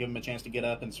up tase. there. I give them a chance to get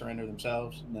up and surrender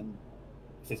themselves, and then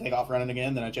if they take off running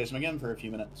again, then I chase them again for a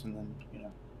few minutes, and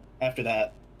then after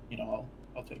that,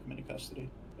 I'll take them into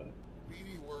custody. But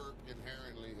PD work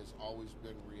inherently has always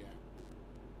been reactive.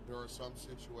 There are some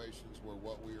situations where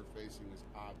what we are facing is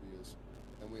obvious,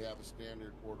 and we have a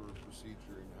standard order of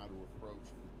procedure in how to approach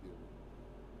the deal.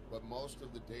 But most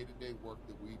of the day-to-day work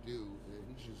that we do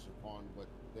hinges upon what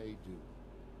they do.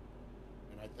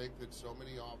 And I think that so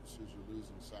many officers are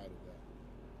losing sight of that.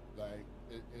 Like,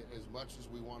 as much as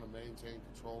we want to maintain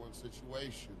control in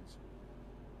situations,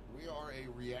 we are a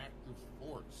reactive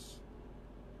force.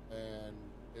 And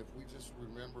if we just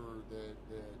remember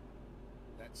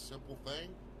that simple thing,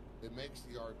 it makes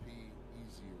the RP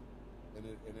easier. and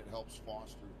it helps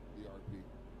foster the RP.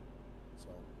 So.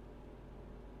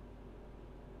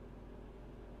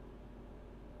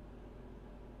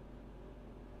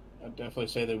 I'd definitely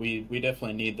say that we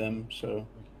definitely need them. So,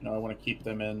 I want to keep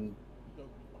them in,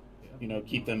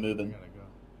 keep them moving.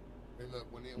 And look,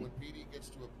 when PD gets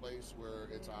to a place where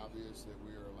it's obvious that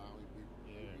we are allowing people,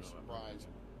 you'd be surprised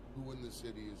who in the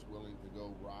city is willing to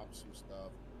go rob some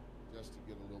stuff just to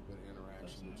get a little bit of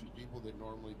interaction with you. People that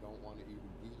normally don't want to even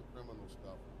do the criminal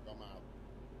stuff will come out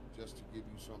just to give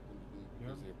you something to do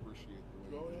because they appreciate the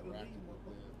way you interacted with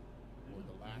them or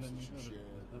the laughs that you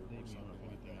shared or something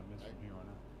like that. Right?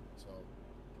 So,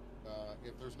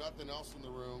 if there's nothing else in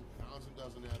the room, Townsend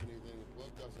doesn't have anything, if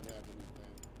Wood doesn't have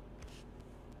anything,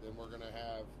 then we're going to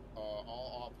have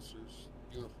all officers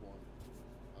uniform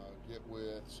get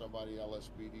with somebody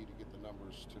LSPD to get the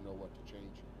numbers to know what to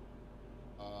change.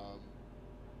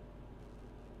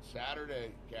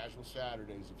 Saturday, casual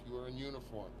Saturdays, if you are in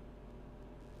uniform,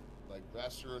 like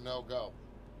vests are a no-go.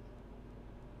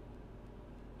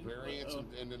 Variants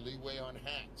and the leeway on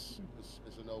hats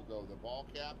is a no-go. The ball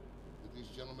cap that these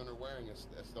gentlemen are wearing,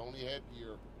 that's the only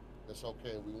headgear that's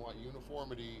okay. We want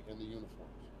uniformity in the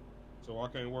uniforms. So I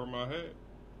can't wear my hat?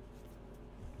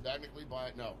 Technically,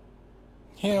 no.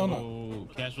 Hell no.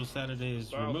 Casual Saturday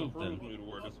is removed then. Me to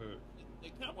wear this hat.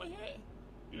 The cowboy hat?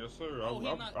 Yes, sir. Oh,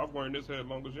 I've wearing this hat as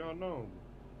long as y'all know.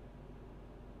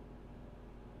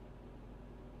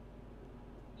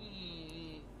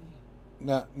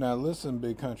 Now listen,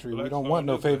 big country. Well, we don't want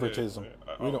no favoritism.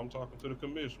 Hat, we don't. I'm talking to the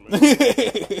commissioner. Come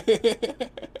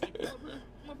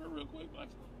up here real quick.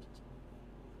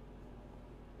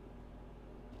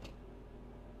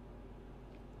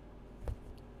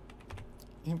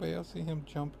 Anybody else see him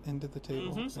jump into the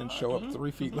table and show up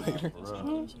 3 feet later?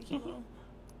 All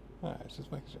right,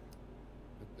 just making sure.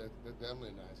 That's definitely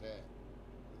a nice hat.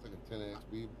 It's like a 10x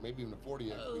speed, maybe even a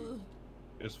 40x speed.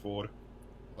 It's 40.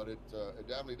 But it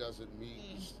definitely doesn't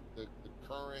meet the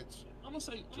current. I'm gonna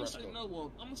say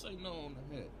no on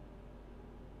the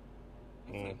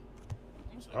head.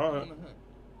 All right.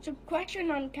 So,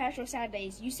 question on casual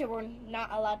Saturdays. You said we're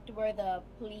not allowed to wear the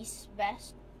police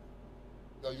vest.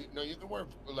 No, you can wear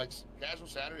like casual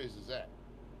Saturdays. Is that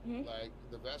like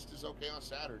the vest is okay on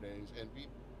Saturdays and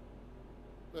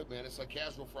look, man, it's like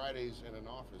casual Fridays in an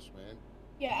office, man.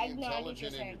 Yeah, I Be know.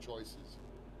 intelligent in your choices.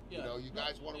 Yeah. You know, you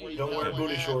guys want to wear. Don't wear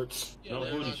booty shorts. Yeah, no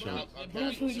booty shorts.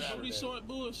 Booty short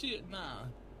bullshit. Nah,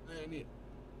 that ain't it.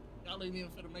 Y'all ain't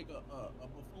even finna make a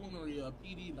buffoonery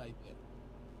PD like that.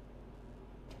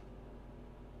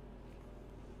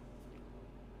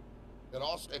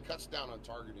 It cuts down on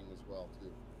targeting as well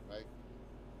too, right?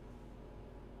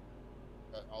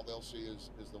 All they'll see is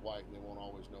the white, and they won't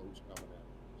always know who's coming at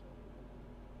them. So.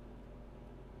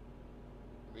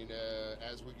 I mean,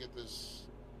 as we get this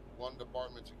one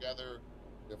department together,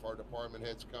 if our department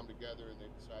heads come together and they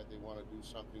decide they want to do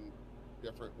something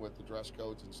different with the dress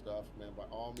codes and stuff, man, by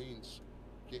all means,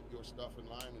 get your stuff in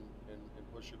line and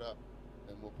push it up,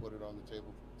 and we'll put it on the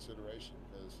table for consideration.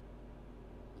 Because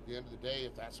at the end of the day,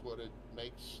 if that's what it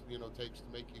takes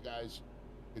to make you guys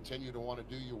continue to want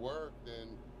to do your work,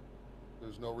 then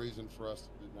there's no reason for us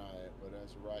to deny it. But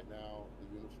as of right now,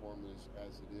 the uniform is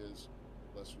as it is.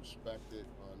 Let's respect it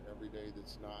on every day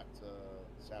that's not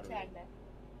Saturday.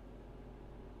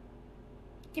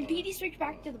 Can PD switch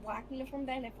back to the black uniform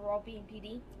then if we're all being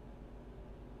PD?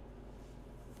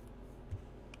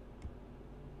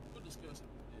 We'll discuss it.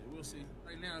 Yeah, we'll see.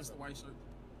 Right now, it's the white shirt.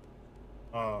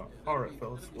 All right,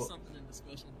 fellas. Well, something in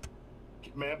discussion.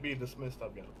 May I be dismissed?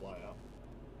 I've got to fly out.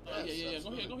 Yeah.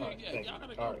 Go ahead. Right, Yeah, y'all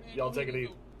gotta go. all right, Man. y'all Go take it ahead,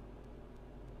 easy.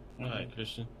 go. All right,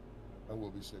 Christian. I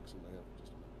will be 6 in the half in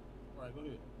just a minute. All right, go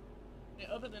ahead.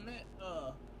 And other than that,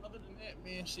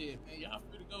 man, shit, man, y'all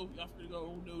free to go. Y'all free to go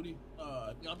on duty.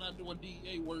 If y'all not doing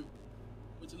DEA work,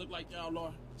 which it look like y'all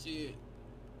are, shit,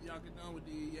 y'all get done with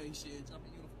DEA, shit, jump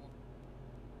in uniform.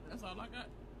 That's all I got.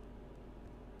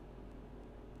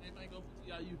 Anything go for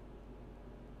TIU?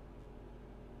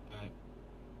 Alright.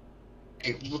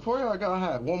 Hey, before y'all go, I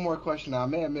have one more question. I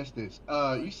may have missed this.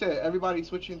 You said everybody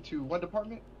switching to what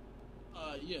department?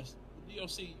 Yes. The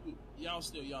DOC, y'all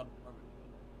still y'all department.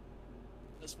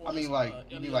 As far I mean, as, like,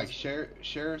 you LES mean like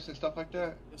sheriffs and stuff like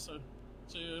that? Yes, sir.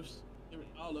 Sheriffs,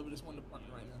 all of it is one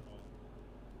department right now.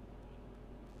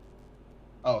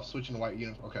 Oh, switching to white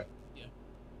uniform. Okay. Yeah.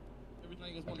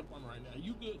 Everything is one department right now.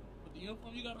 You good with the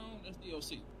uniform you got on? That's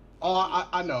DOC. Oh,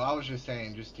 I know. I was just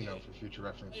saying, just for future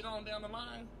reference. Later on down the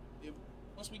line,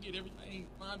 once we get everything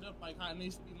lined up like how it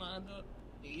needs to be lined up,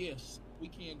 then yes, we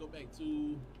can go back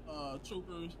to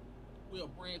troopers. We'll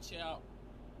branch out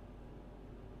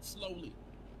slowly.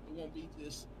 It won't be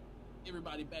just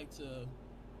everybody back to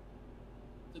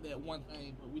that one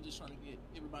thing, but we're just trying to get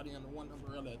everybody under one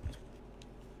umbrella at this point.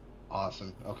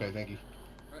 Awesome. Okay, thank you.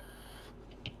 Right.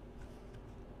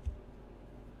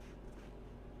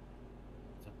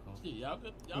 Yeah, y'all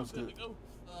good? Y'all good to go?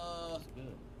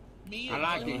 Me I and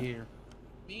like it here.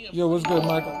 Me and Yo, what's good,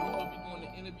 Michael? We'll be doing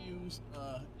the interviews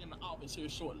in the office here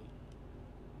shortly.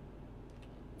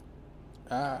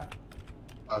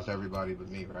 That's everybody but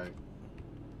me, right?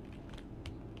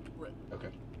 Right. Okay.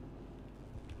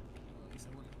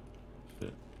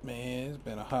 Man, it's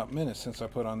been a hot minute since I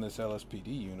put on this LSPD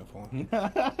uniform.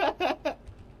 I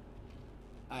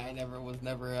was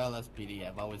never LSPD.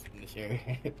 I've always been the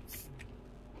sheriffs.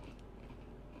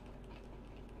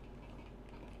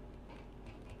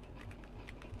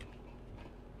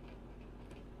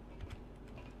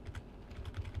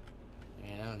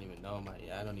 Man, I don't even know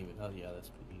the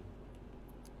LSPD.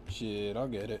 Shit, I'll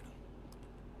get it.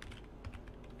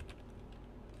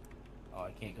 Oh,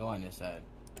 I can't go on this side.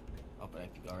 Oh, but I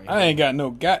can go right I ain't got no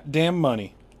goddamn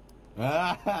money.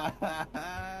 That's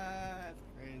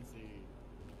crazy.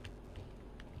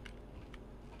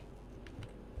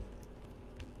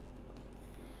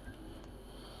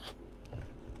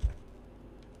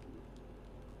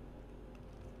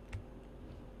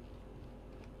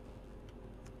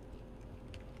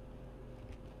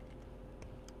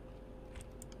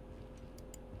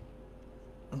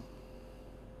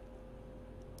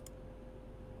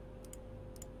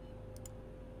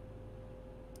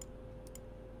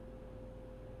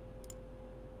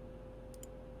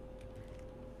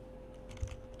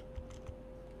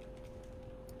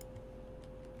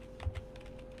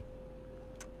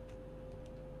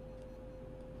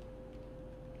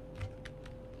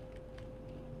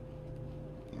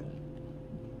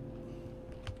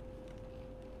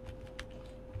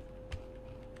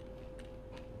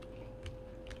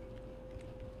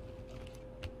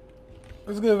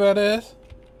 What's good, badass?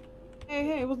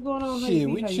 Hey, what's going on? Shit,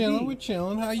 we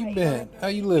chilling. How you been? How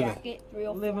you living?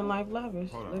 Living life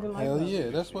lavish. Living life Hell lavish. yeah,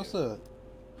 that's what's up.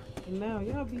 And now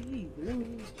y'all be easy. Let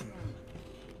me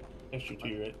Extra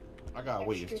two, right? I gotta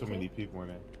wait. There's too many people in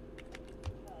there.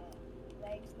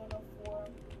 Legs 104.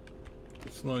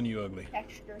 Slun, you ugly.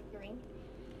 Texture 3.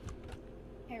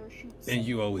 Parachutes. And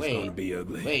you always gonna be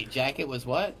ugly. Wait, jacket was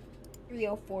what?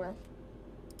 304.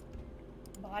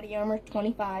 Body armor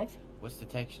 25. What's the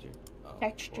texture? Oh,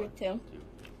 Texture 2.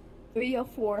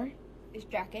 304 is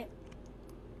jacket.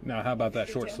 Now, how about that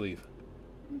Texture short 2. sleeve?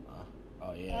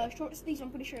 Oh yeah. Short sleeves, I'm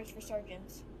pretty sure it's for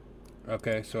sergeants.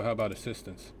 Okay, so how about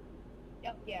assistants?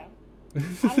 Yep, yeah. I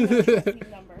don't know the short sleeve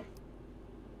number.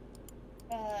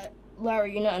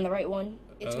 Larry, you're not on the right one.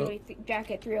 It's gonna be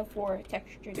jacket 304,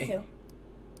 texture 2.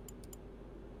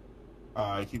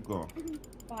 Alright, keep going.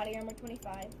 Body armor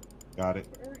 25. Got it.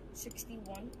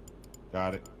 61.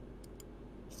 Got it.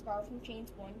 Scarf and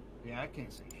chains 1. Yeah, I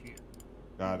can't say shit.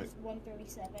 Got it.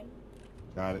 137.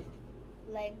 Got it.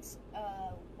 Legs,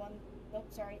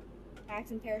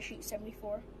 Axe and parachute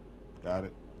 74. Got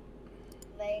it.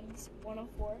 Legs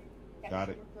 104. Got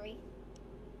it. Texture 3.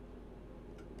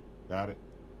 Got it.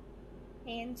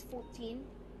 Hands 14.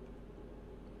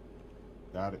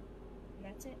 Got it. And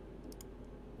that's it.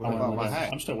 What about my hat?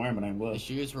 I'm still wearing my name The gloves.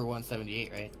 shoes were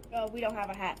 178, right? We don't have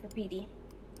a hat for PD.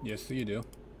 Yes, you do.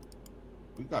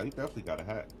 You definitely got a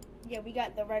hat. Yeah, we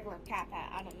got the regular cap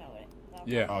hat. I don't know it. So.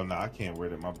 Yeah. Oh no, I can't wear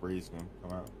that. My braids gonna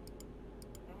come out.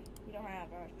 We don't have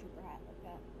a trooper hat like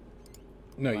that.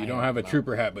 No, you don't have a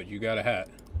trooper hat, but you got a hat.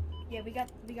 Yeah, we got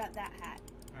that hat.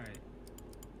 Alright.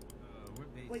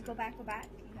 Wait, go back. You got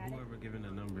it. Whoever giving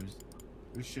the numbers.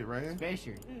 This shit right here?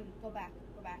 Spacer. Go back.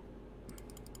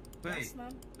 Wait, Yes, Mom?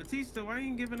 Batista, why you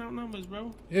ain't giving out numbers,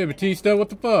 bro? Yeah, Batista, what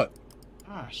the fuck?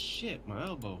 Ah, shit, my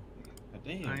elbow. God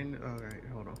damn. Alright,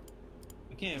 hold on.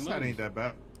 I can't This move. hat ain't that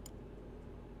bad.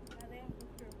 They don't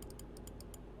look through.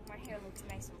 My hair looks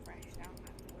nice and fresh. Now I don't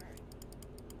have to wear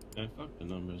it. Man, fuck the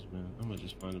numbers, man. I'm gonna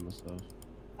just find it myself.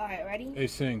 Alright, ready? Hey,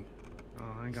 Sing. Oh,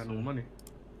 I ain't got no money.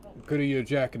 Go to your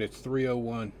jacket. It's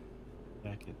 301.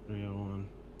 Jacket 301.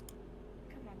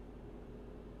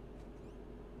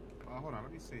 Oh, hold on,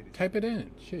 let me say this. Type it in.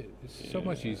 Shit, it's so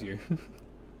much easier.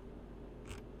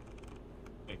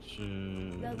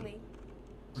 Dudley.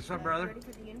 What's up, brother? Ready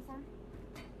for the uniform?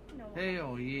 No.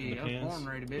 Hell yeah, I was born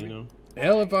ready, baby. You know?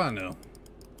 Hell if I know.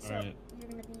 Alright. You're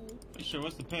gonna be Hey, sure,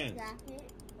 what's the pants?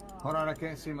 jacket. Hold on, I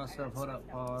can't see myself. Hold up,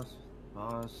 pause.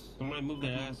 Somebody move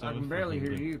their ass I over can barely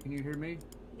fucking hear good. you. Can you hear me?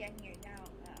 Yeah, here now.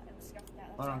 It was scuffed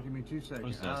out. Hold on, give me 2 seconds.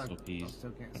 What's that, I SOPs?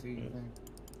 still can't see anything.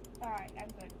 Alright, I'm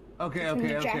good. Okay, It's gonna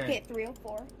be okay. Jacket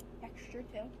 304, texture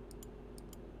 2.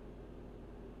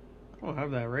 I don't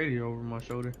have that radio over my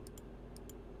shoulder.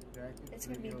 Jacket, It's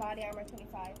gonna be body armor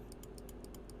 25.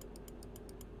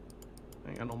 I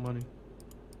ain't got no money.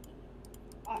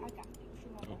 I got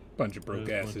you. Bunch of broke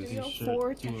asses. 304,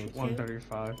 Texture 2.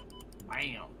 135.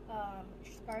 Bam.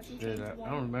 Scars and Shit, chains I 1.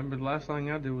 don't remember. The last thing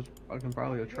I did was fucking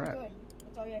probably a You're trap. good.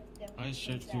 That's all you have to do. I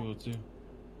shirt Finish 202. that.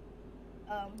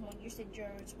 When you said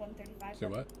yours 135. Say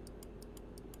what?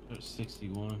 Shirt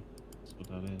 61. That's what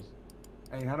that is.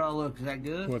 Hey, how do I look? Is that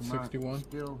good? What's Am I 61?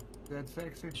 Still dead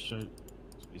sexy? Shirt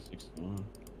should be 61.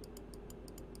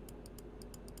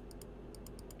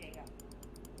 There you go.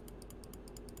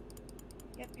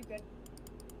 Yep, you're good.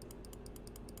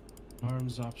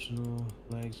 Arms optional.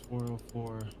 Legs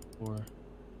 404. 4.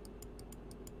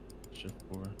 Shirt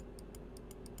 4.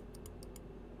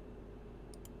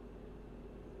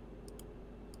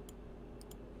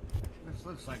 This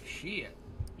looks like shit.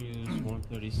 Here's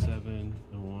 137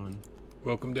 and 1.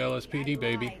 Welcome to LSPD,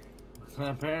 baby.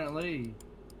 Apparently.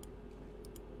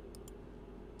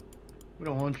 We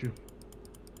don't want you.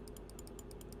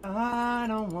 I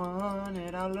don't want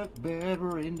it. I look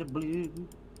better in the blue.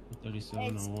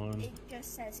 37 and 1. It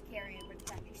just says carry it, but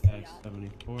it's actually Bag still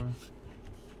 74.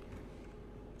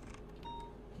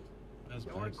 That's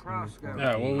bag cross 74.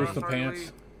 Yeah, what was the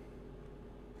pants?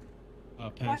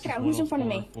 Pants Watch out, who's in front of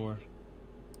me? 104.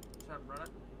 What's up, brother?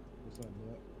 What's up,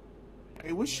 bud?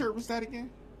 Hey, what shirt was that again?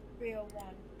 301.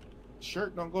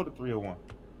 Shirt don't go to 301.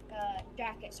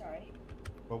 Jacket, sorry.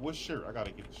 But what shirt? I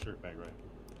gotta get the shirt back right.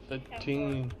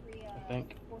 15, I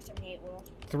think. 478 world.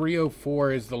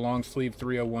 304 is the long sleeve,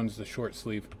 301 is the short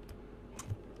sleeve.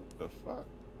 The fuck?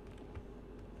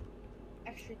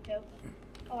 Extra 2.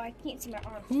 Oh, I can't see my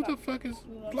arms. Who the fuck is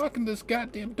blocking this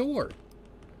goddamn door?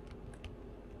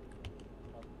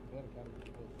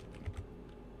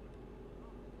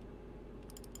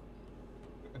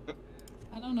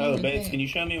 I don't know. Oh, where Bates, they- can you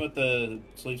show me what the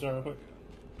sleeves are real quick?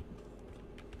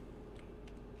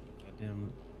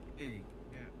 Goddamn. Hey,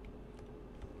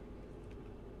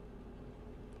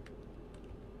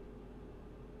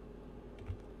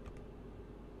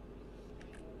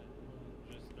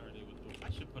 Just started with the, I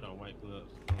should put on white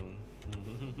gloves.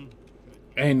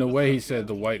 Ain't no way he said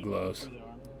the white gloves.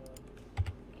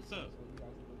 What's up?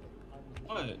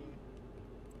 What? There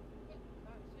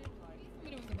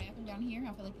was a bathroom down here.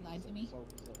 I feel like you lied to me.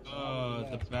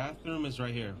 The bathroom is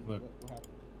right here. Look.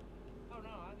 Oh no,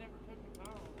 I never took the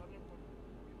towels. I never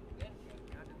put that shit.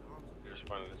 I did the arms. You're just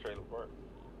finding the trailer park.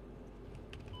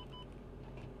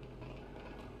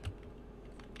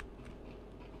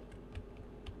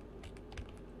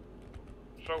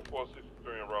 Show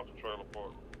 463 and route to trailer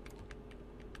park.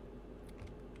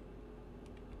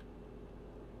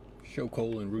 Show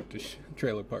Cole en route to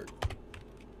trailer park.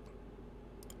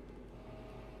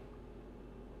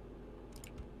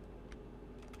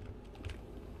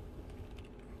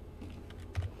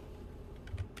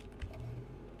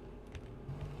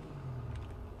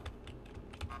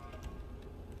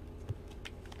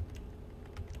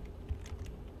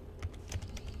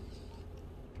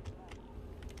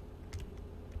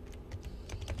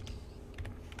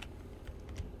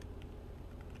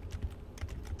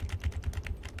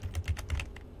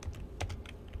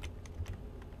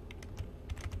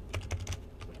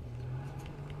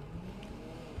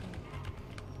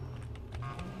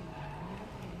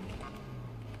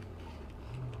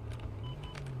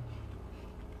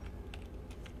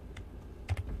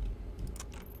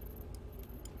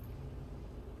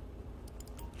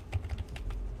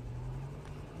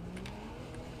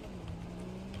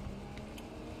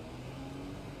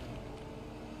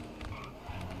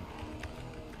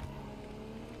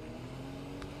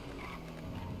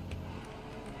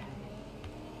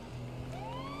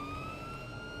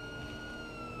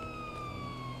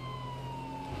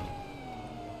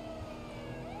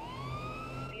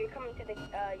 You're coming to the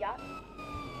yacht?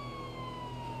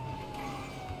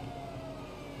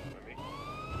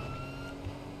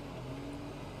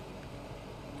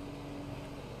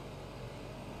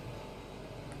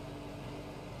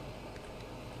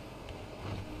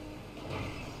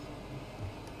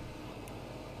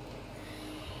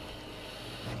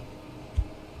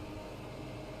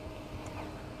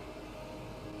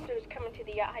 So it's coming to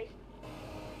the yacht heist?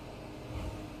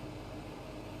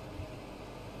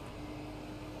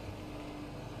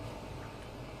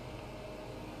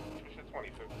 Station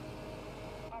 22.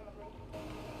 On the roof.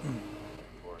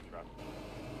 Or in traffic.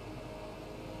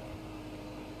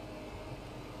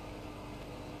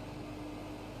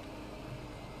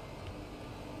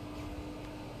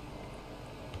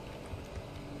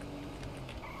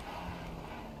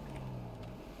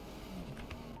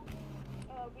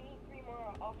 We need 3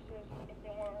 more officers if they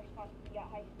want to respond to the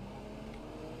yacht heist.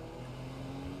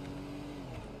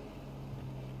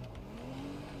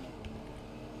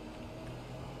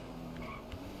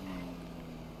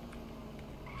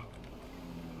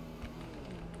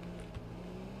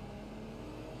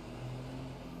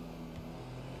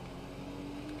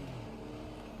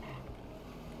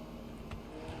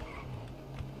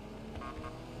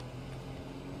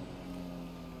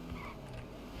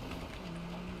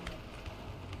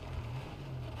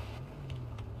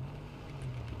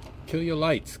 Kill your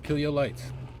lights. Kill your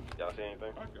lights. Y'all see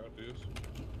anything? I got this.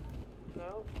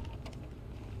 No.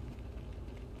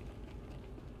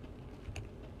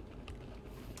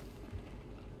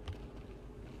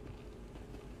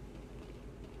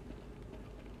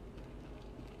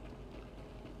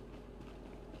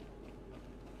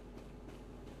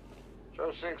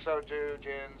 Show 602,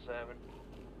 Gen 7.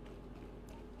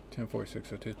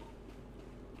 10-4-602.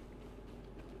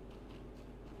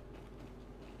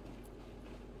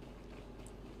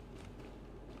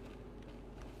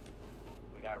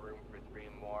 We got room for 3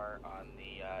 more on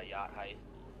the yacht heist.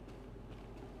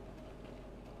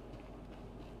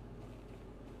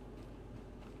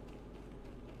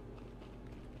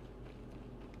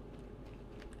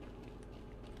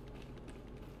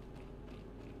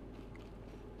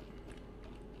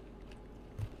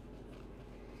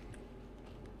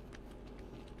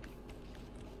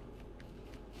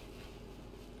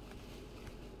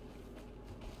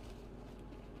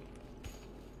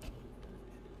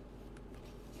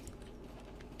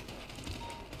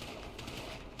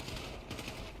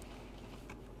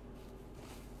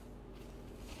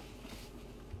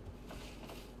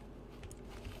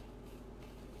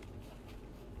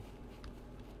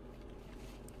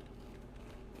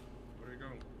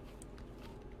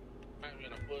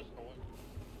 In a bush somewhere.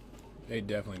 They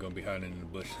definitely gonna be hiding in the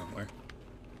bush somewhere.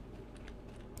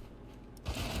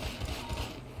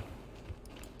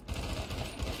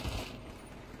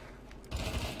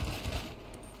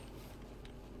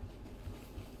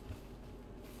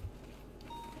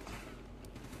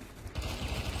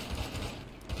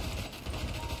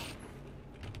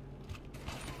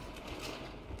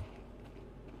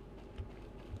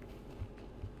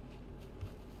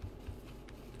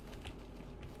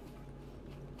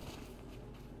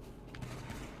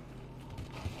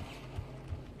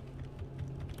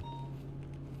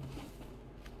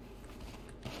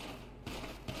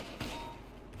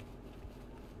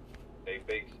 Hey,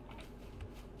 fakes.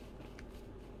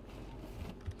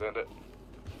 Send it.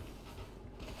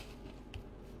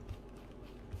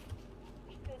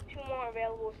 Still 2 more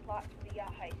available slots for the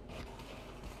yacht heist.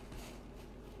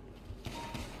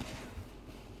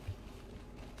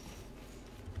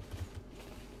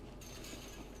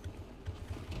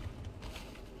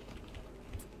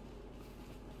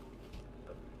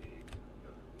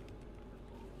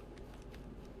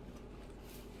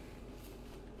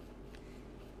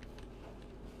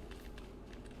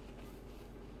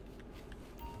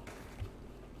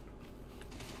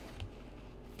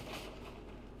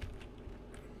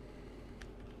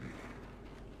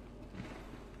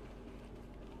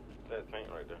 That tank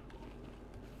right there.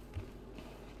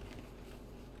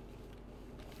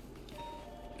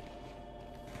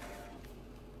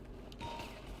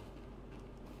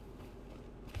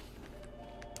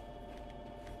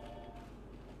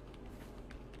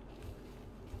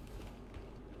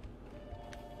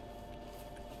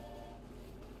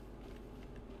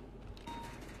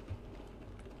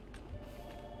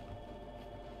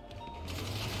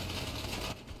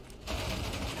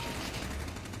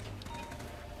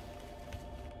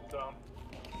 Down.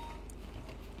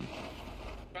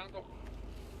 Tango.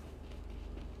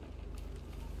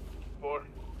 4.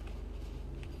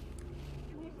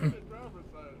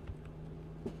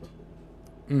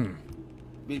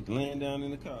 Big laying down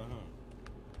in the car, huh?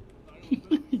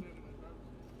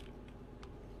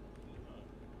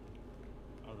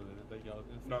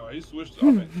 No, he switched. I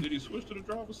mean, did he switch to the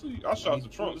driver's seat? I shot the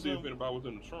trunk to see if anybody was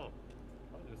in the trunk.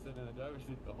 I was just sitting in the driver's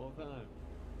seat the whole time.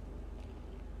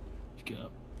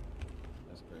 Go.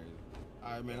 That's crazy.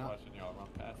 All right, man. I'm watching y'all run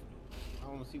past me. I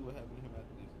want to see what happened to him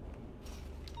after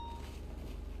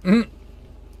this.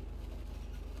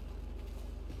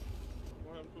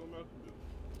 What happened to him after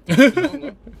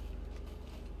this?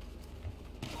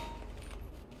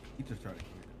 He just tried to kill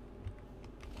you.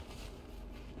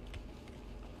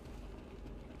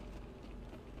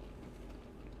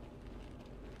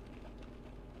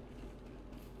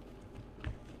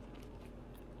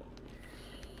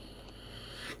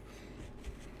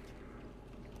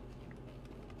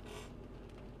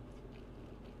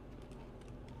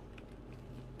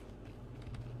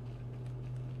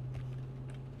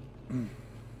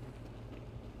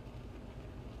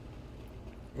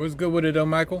 What's good with it though,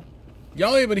 Michael?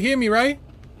 Y'all able to hear me, right?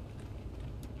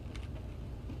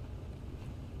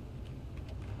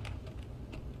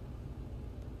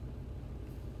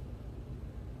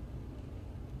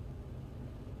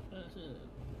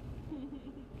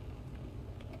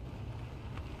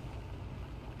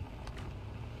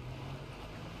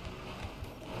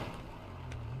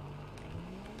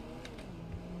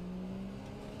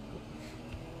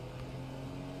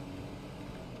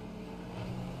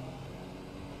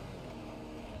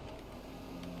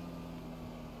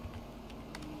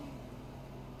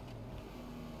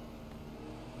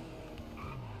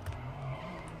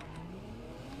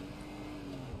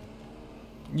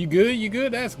 You good? You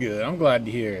good? That's good. I'm glad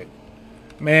to hear it.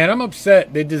 Man, I'm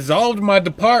upset. They dissolved my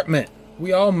department.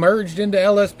 We all merged into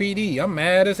LSPD. I'm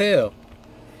mad as hell.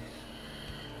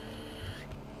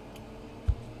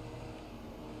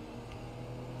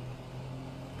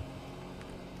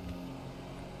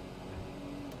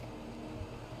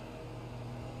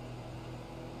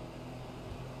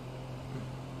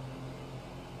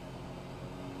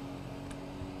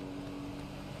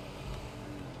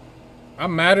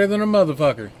 I'm madder than a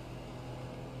motherfucker.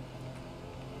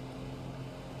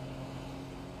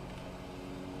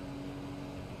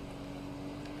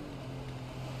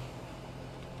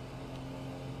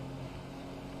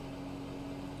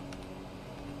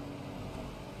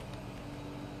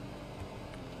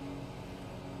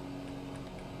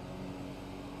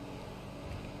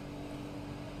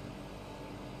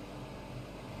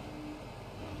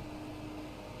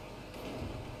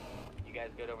 You guys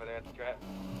good over there at the trap?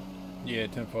 Yeah,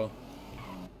 tenfold.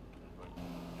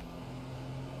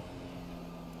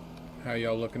 How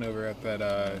y'all looking over at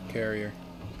that carrier?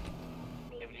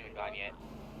 Haven't even gone yet.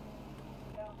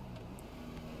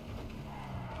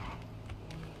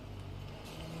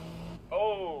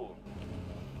 Oh!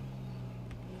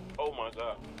 Oh my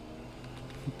god.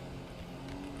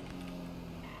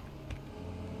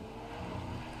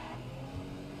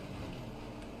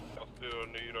 I still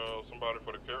need somebody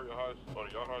for the carrier heist or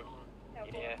the yacht heist.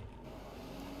 Yeah.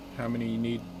 How many you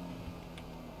need?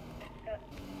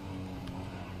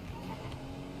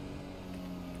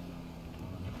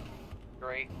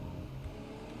 Great.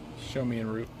 Show me en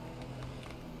route.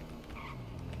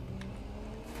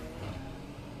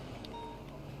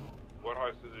 What heist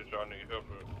is it y'all need help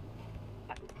with?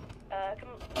 Come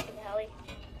up to the heli.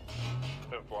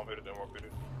 10-4, I'm headed to NYPD.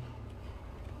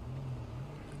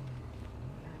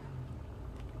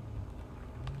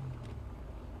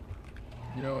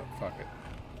 You know what? Fuck it.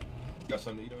 Got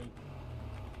something to eat on?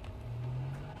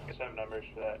 Guess I have numbers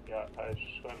for that. Yeah, I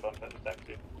just go and bump that in the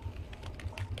taxi.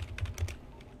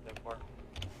 10-4.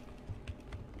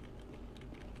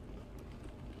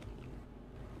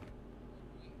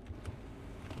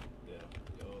 Yeah,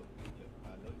 I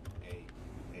know.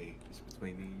 Hey, it's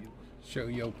between me and you. Show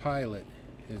your pilot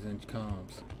is in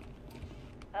comms.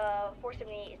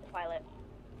 478 is the pilot.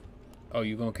 Oh,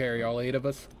 you gonna carry all 8 of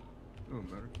us? Oh,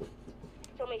 matter.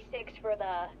 It's only 6 for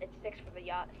the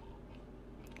yacht.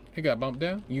 It got bumped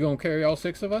down. You gonna carry all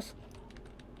 6 of us?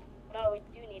 No, we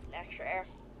do need an extra air.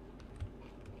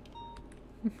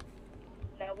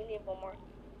 No, we need one more.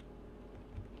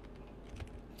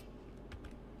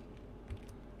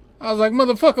 I was like,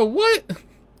 motherfucker, what?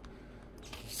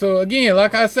 So again,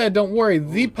 like I said, don't worry.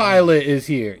 The pilot is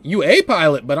here. You a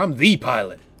pilot, but I'm the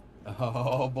pilot.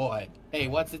 Oh boy. Hey,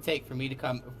 what's it take for me to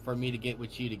get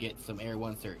with you to get some Air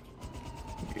 1 cert?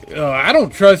 I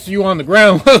don't trust you on the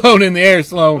ground, let alone in the air,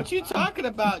 Sloan. What you talking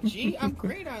about, G? I'm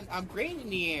great in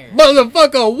the air.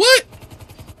 Motherfucker, what?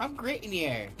 I'm great in the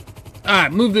air.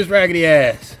 Alright, move this raggedy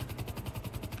ass.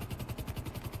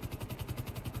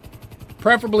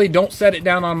 Preferably don't set it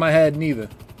down on my head, neither.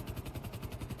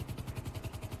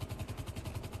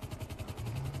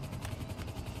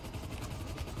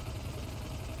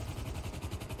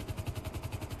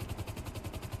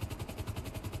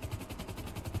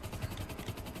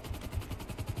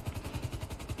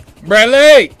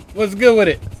 Bradley, what's good with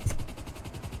it?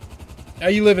 How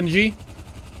you living, G?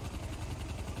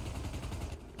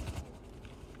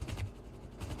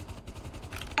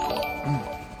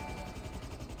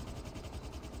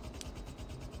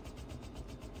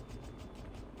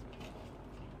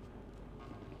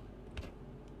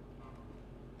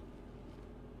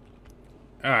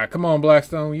 All right, come on,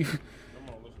 Blackstone. You. Come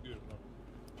on, let's get it.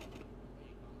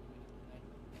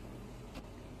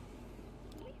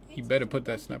 You better put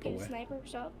that sniper away. Sniper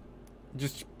shop?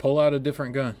 Just pull out a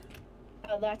different gun.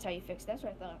 Oh, that's how you fix it. That's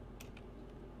what I thought.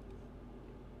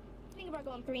 Think about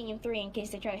going 3 and 3 in case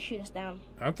they try to shoot us down.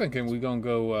 I'm thinking we're gonna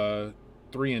go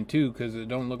 3 and 2 because it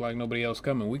don't look like nobody else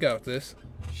coming. We got this.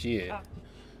 Shit.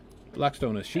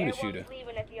 Blackstone is shooter. Everyone's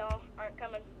leaving if y'all aren't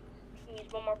coming. We can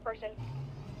use one more person.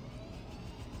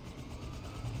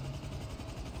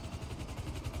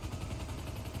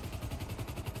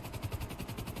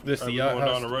 This Hey, the we yacht going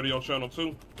down house? to radio channel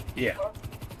 2? Yeah.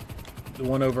 The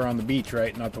one over on the beach,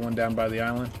 right? Not the one down by the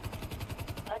island?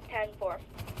 10-4.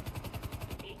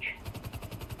 Each.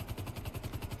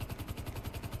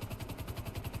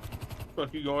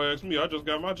 Fuck you gonna ask me? I just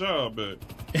got my job back.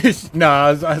 Nah,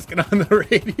 I was asking on the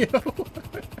radio.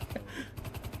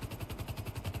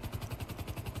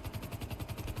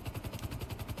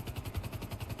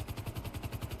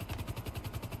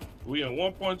 We in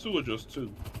 1.2 or just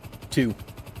 2? 2.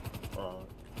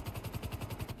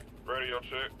 radio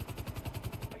check.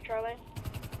 Charlie.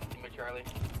 Charlie.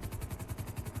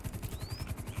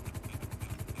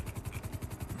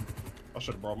 I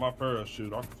should have brought my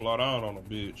parachute. I could fly down on a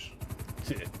bitch.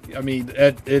 I mean,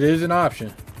 it is an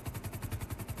option.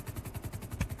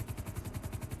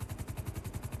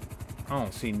 I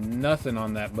don't see nothing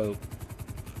on that boat.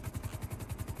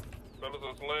 Fellas,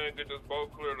 let's land, get this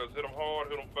boat clear. Let's hit them hard,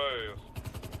 hit them fast.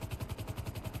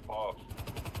 Pause.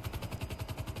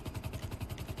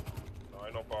 No,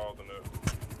 ain't no pause in there.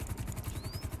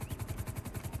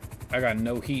 I got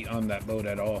no heat on that boat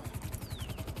at all.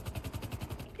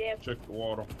 Damn. Check the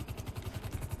water.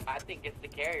 I think it's the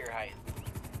carrier height.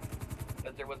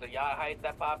 Because there was a yacht height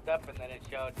that popped up, and then it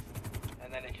showed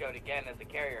again as the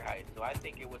carrier height. So I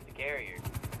think it was the carrier.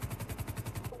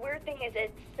 The weird thing is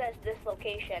it says this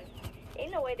location.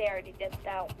 Ain't no way they already dipped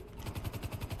out.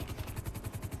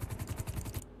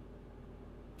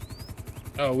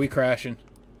 Oh, we crashing.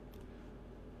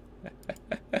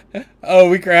 Oh,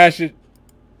 we crashing.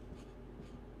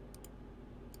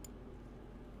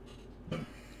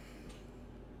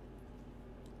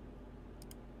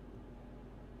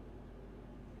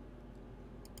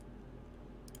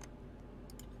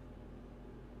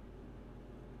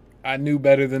 I knew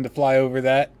better than to fly over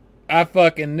that. I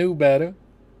fucking knew better.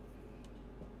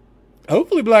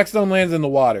 Hopefully Blackstone lands in the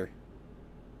water.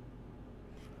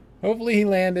 Hopefully he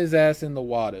land his ass in the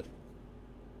water.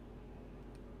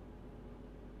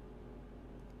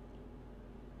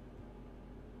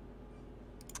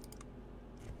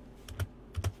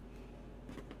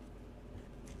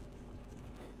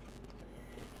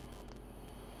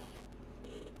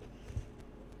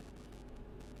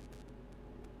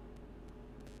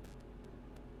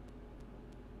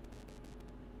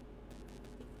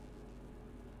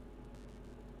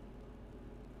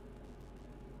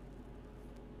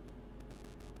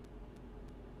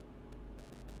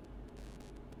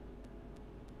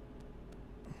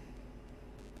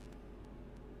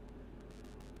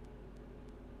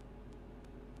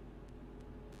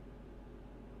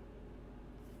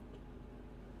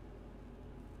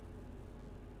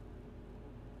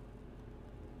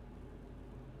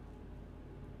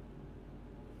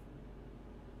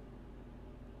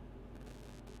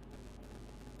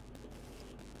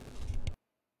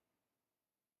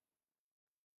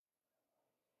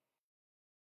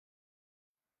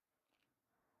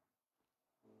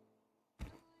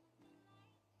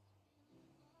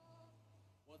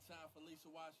 One time for Lisa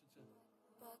Washington.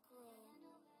 We lost a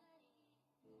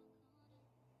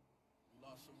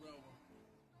real one.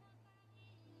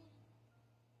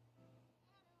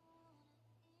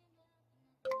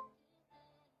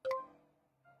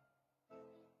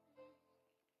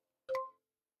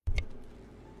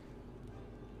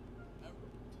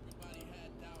 Everybody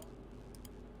had doubt.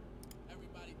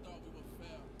 Everybody thought we would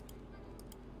fail.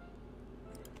 But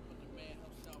the man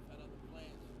himself had other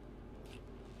plans.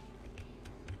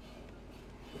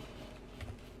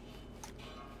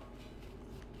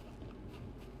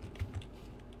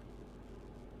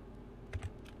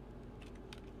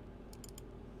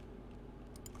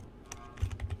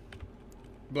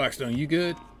 Blackstone, you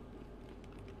good?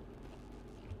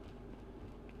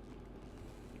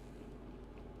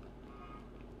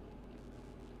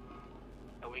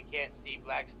 We can't see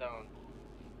Blackstone.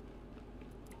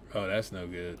 Oh, that's no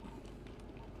good.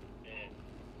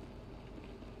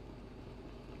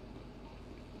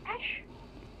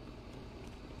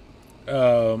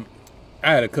 I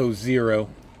had a code 0.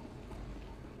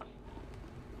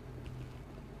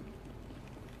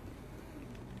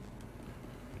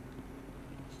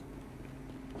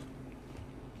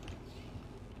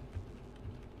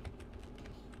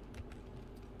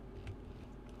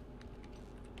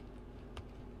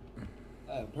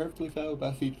 Perfectly fine with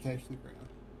my feet attached to the ground.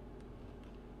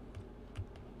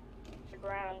 The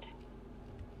ground.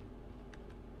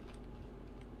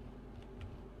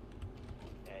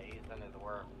 Yeah, he's under the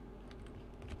work.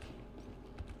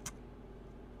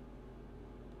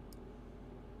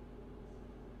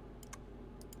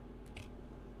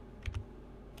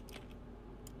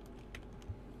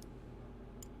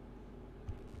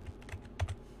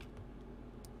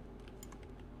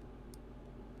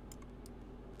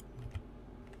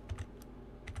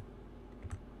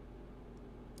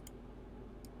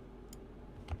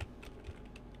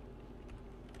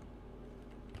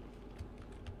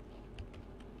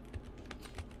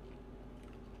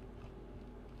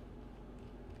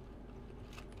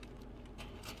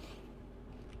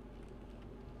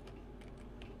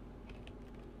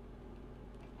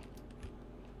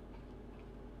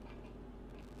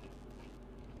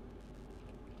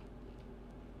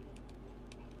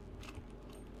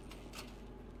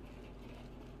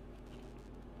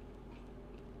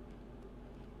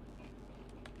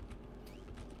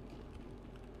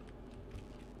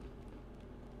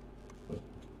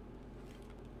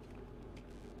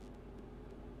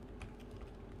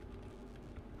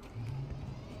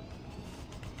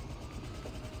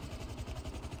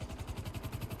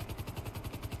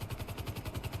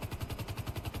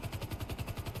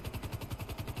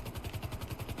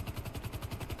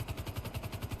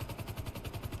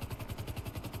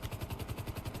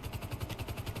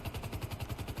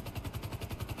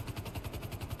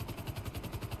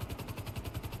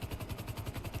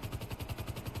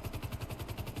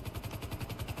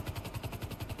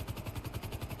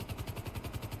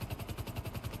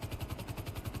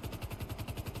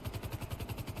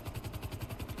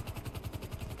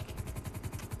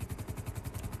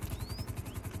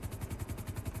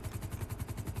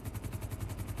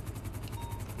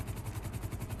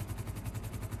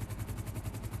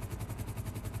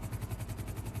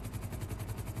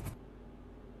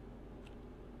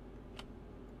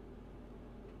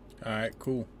 All right,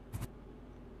 cool.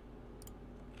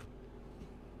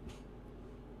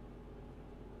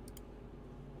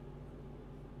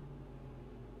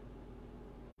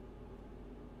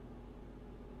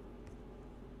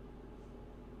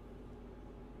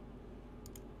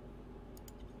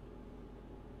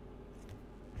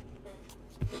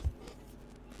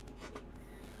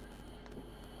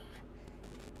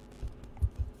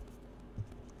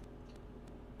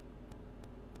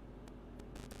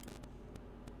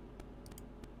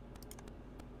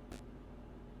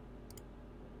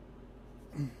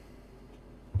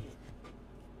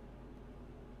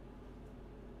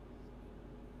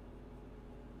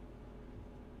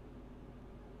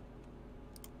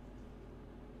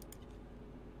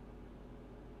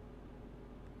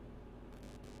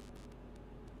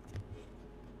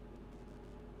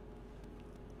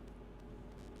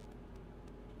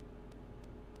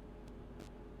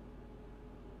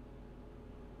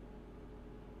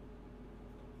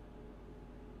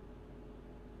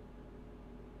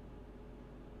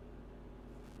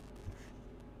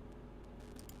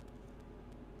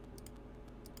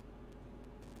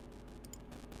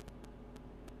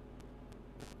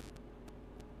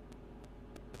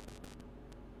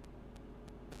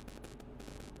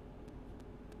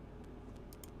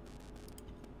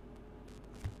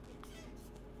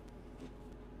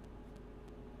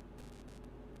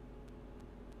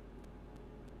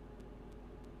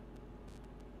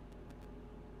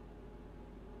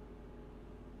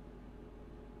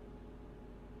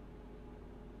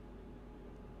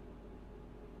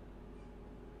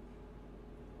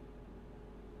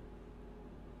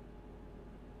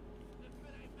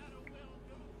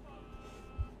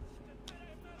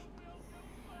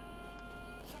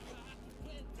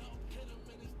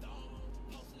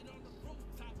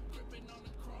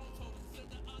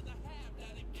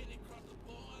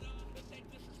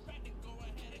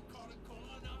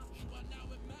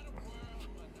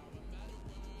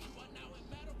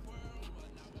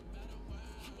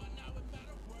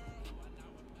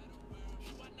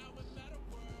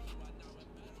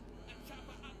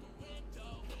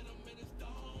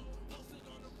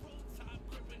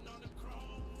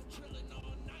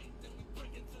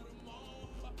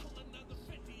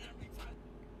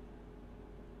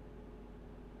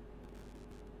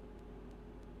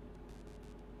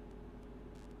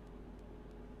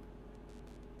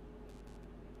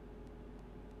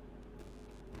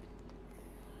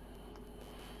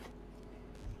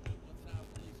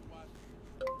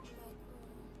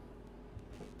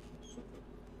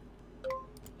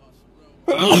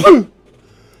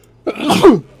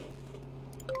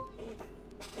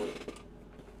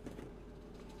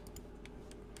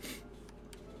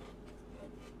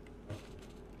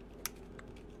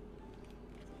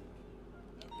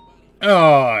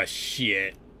 Oh,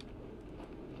 shit.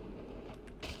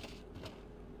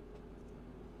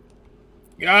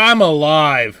 I'm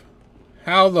alive.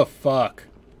 How the fuck?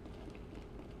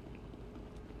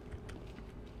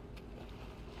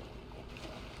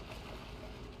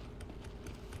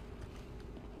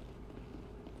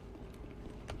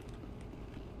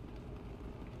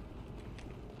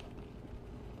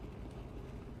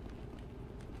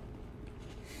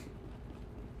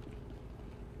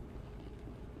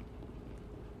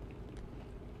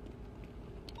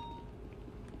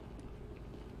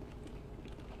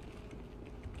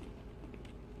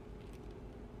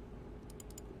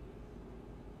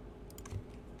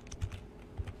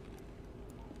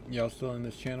 Y'all still in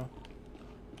this channel?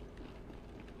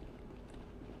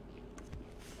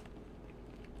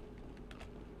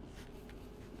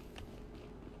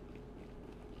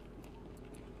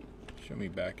 Show me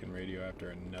back in radio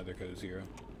after another code 0.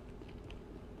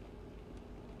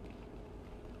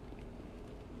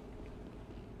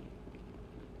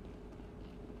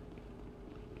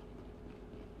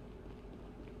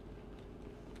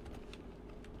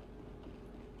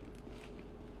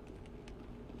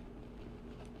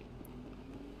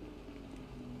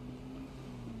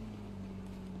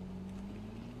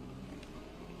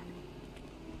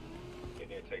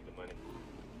 Take the money.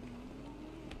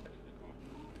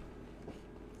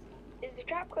 Is the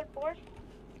trap code 4?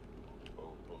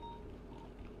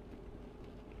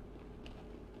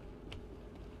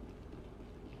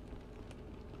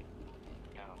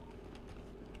 No.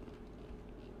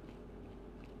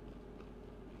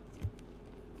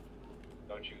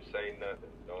 Don't you say nothing.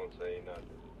 Don't say nothing.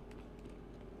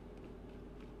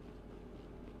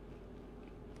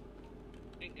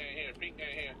 Pink guy here, pink guy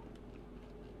here.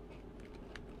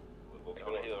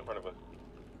 On the hill in front of us.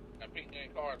 Got pink gang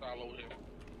cars all over here.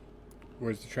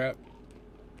 Where's the trap?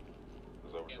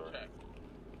 It's over there.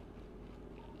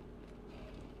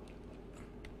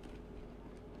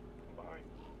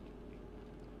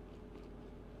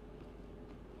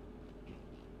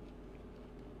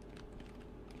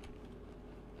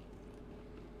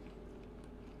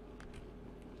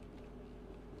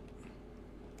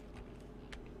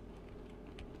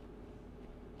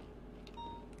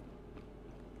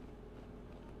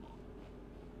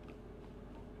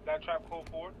 That trap code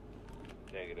 4?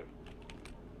 Negative.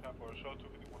 Trap for show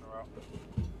 251 route.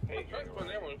 Hey, That's when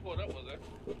they were pulled up, was it?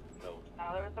 No.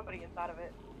 No, there was somebody inside of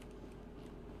it.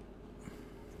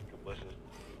 Good bushes.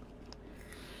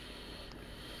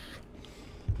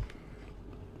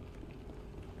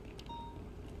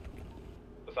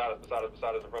 Beside us, in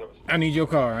front of us. I need your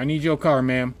car. I need your car,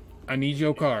 ma'am. I need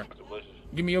your car.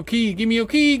 Give me your key. Give me your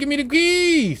key. Give me the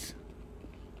keys.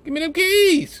 Give me them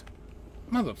keys.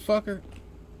 Motherfucker.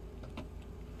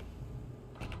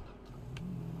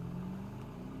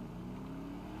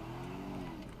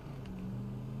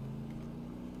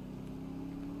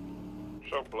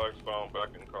 Show Blackstone back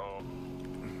in calm.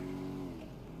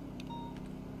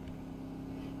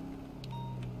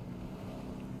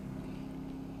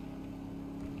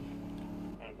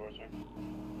 I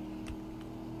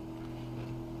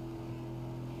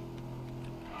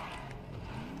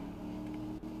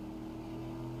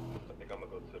think I'm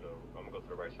gonna go to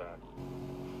the right side.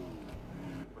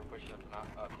 We're pushing up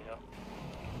uphill.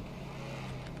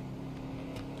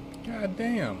 God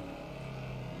damn.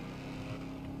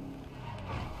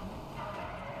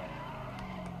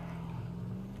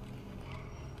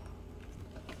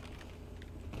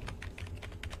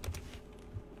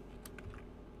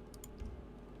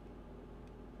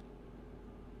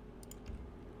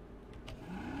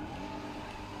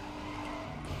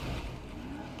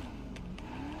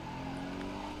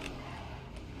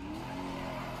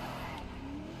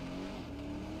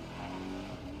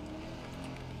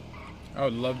 I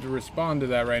would love to respond to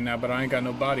that right now, but I ain't got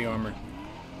no body armor.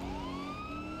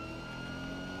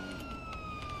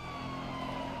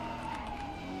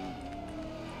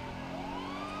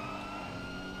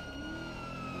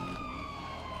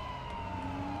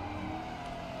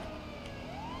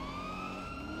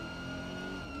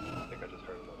 I think I just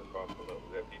heard another car pull up.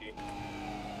 Was that PD?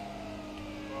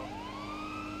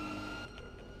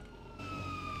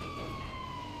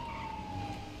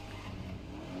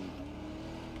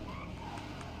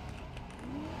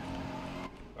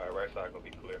 Alright, right side gonna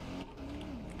be clear.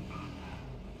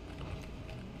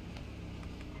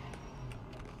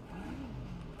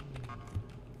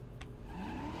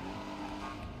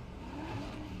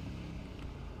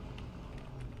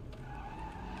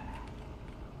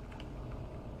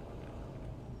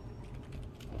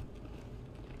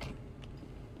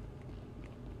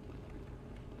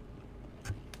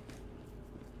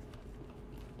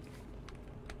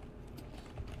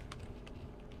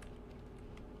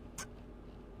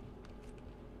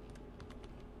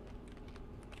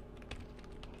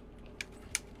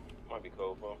 Might be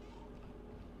cold, bro.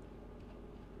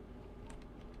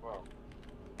 Wow.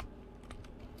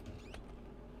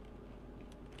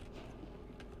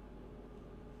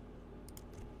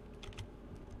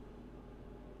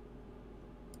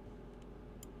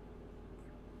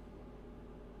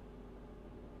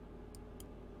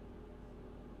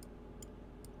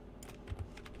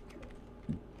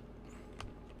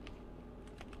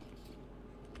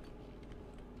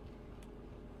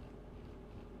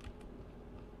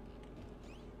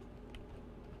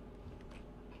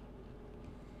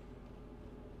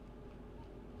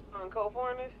 On code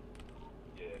 4 in this?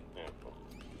 Yeah, yeah.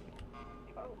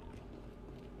 Oh.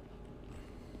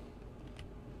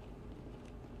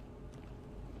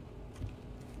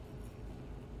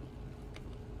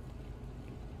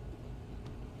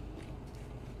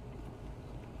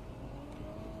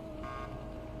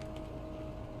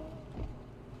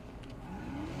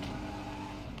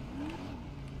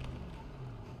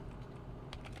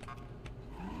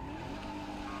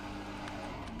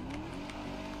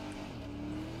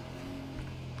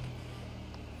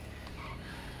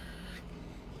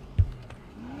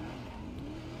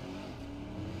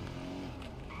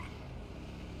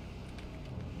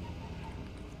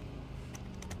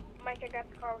 Mike, I got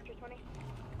the car with your 20.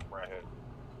 Right here.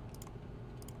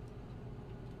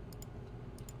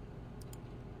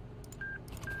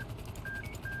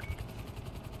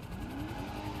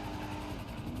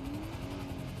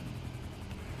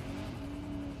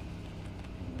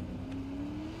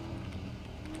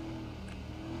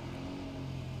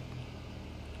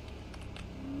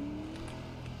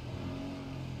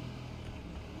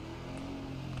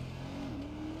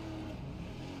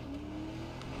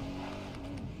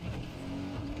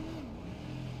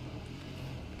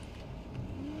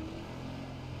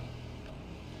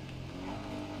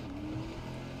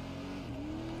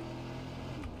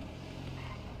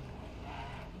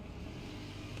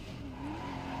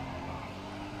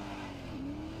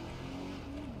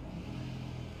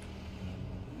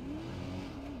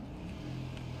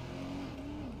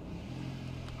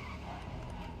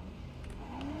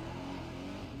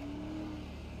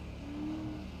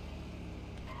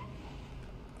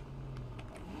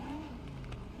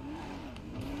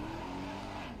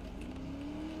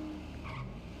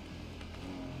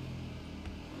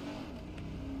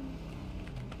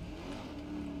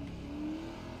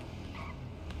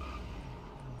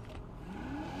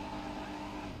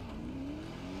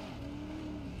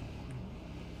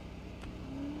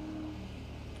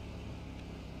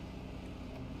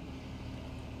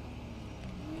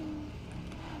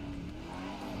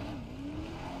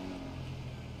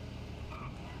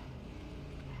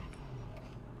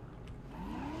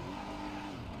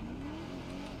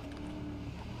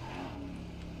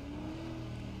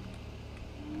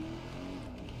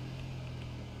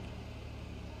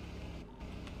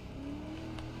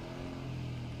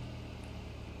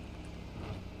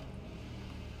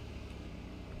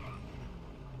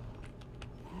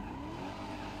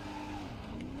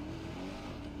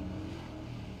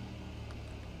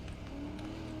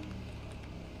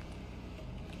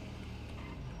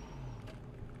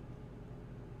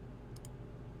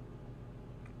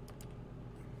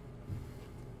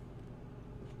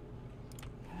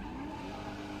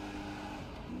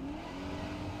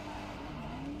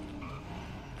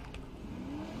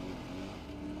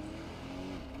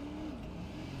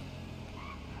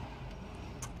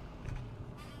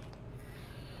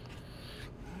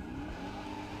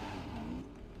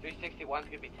 61's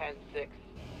gonna be 10-6,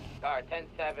 or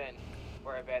 10-7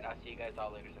 for a bit. I'll see you guys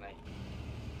all later tonight.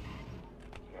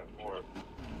 10-4.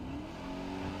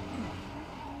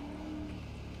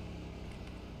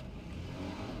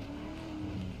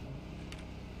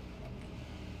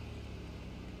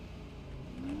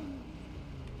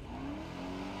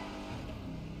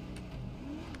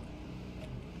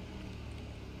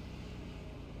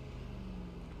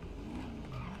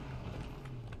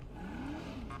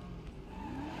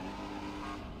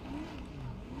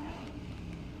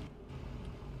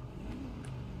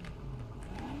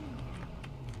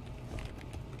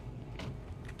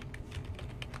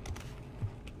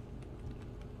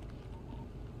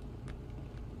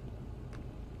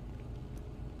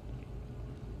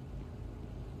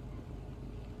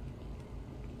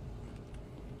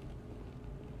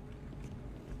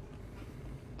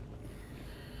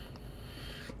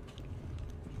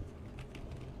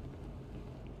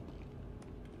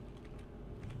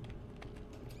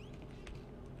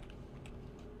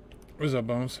 What's up,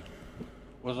 Bones?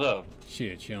 What's up?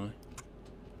 Shit, chilling.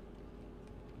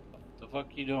 The fuck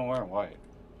you doing wearing white?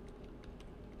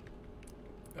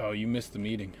 Oh, you missed the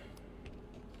meeting.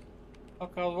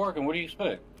 Fuck, I was working. What do you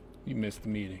expect? You missed the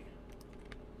meeting.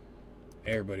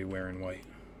 Everybody wearing white.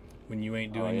 When you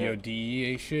ain't doing yeah. your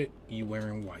DEA shit, you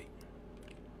wearing white.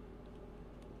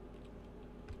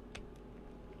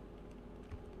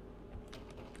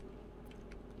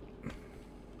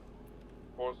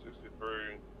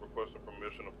 Requesting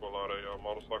permission to pull out a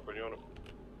motorcycle unit.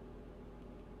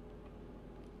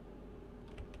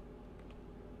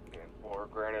 And 4,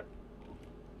 granted.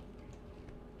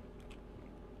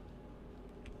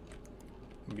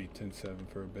 I'll be 10-7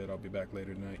 for a bit. I'll be back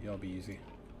later tonight. Y'all be easy.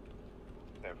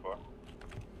 10-4.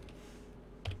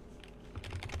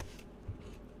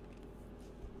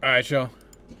 Alright, y'all.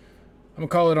 I'm gonna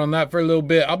call it on that for a little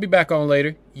bit. I'll be back on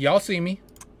later. Y'all see me.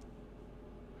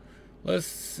 Let's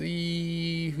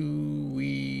see who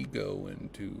we going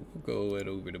to. We'll go it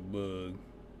over to Bug.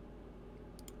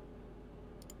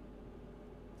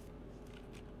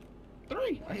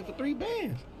 3. I hit for 3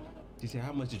 bands. She said,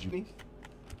 how much did you need?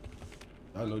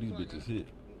 I know these bitches hit.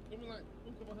 Give me like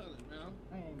a couple hundred, man.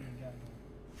 I ain't even got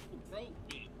You broke,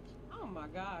 bitch. Oh my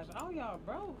gosh, all y'all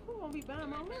broke. Who gonna be buying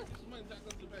my milk? Somebody jack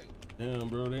up the bank. Damn,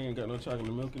 bro, they ain't got no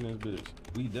chocolate milk in this bitch.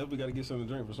 We definitely got to get something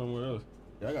to drink from somewhere else.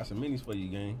 Yeah, I got some minis for you,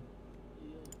 gang.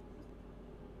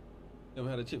 Ever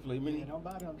had a Chick-fil-A mini? Yeah, don't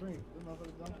buy them drinks. Them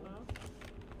motherfuckers don't.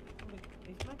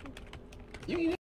 They smacking. You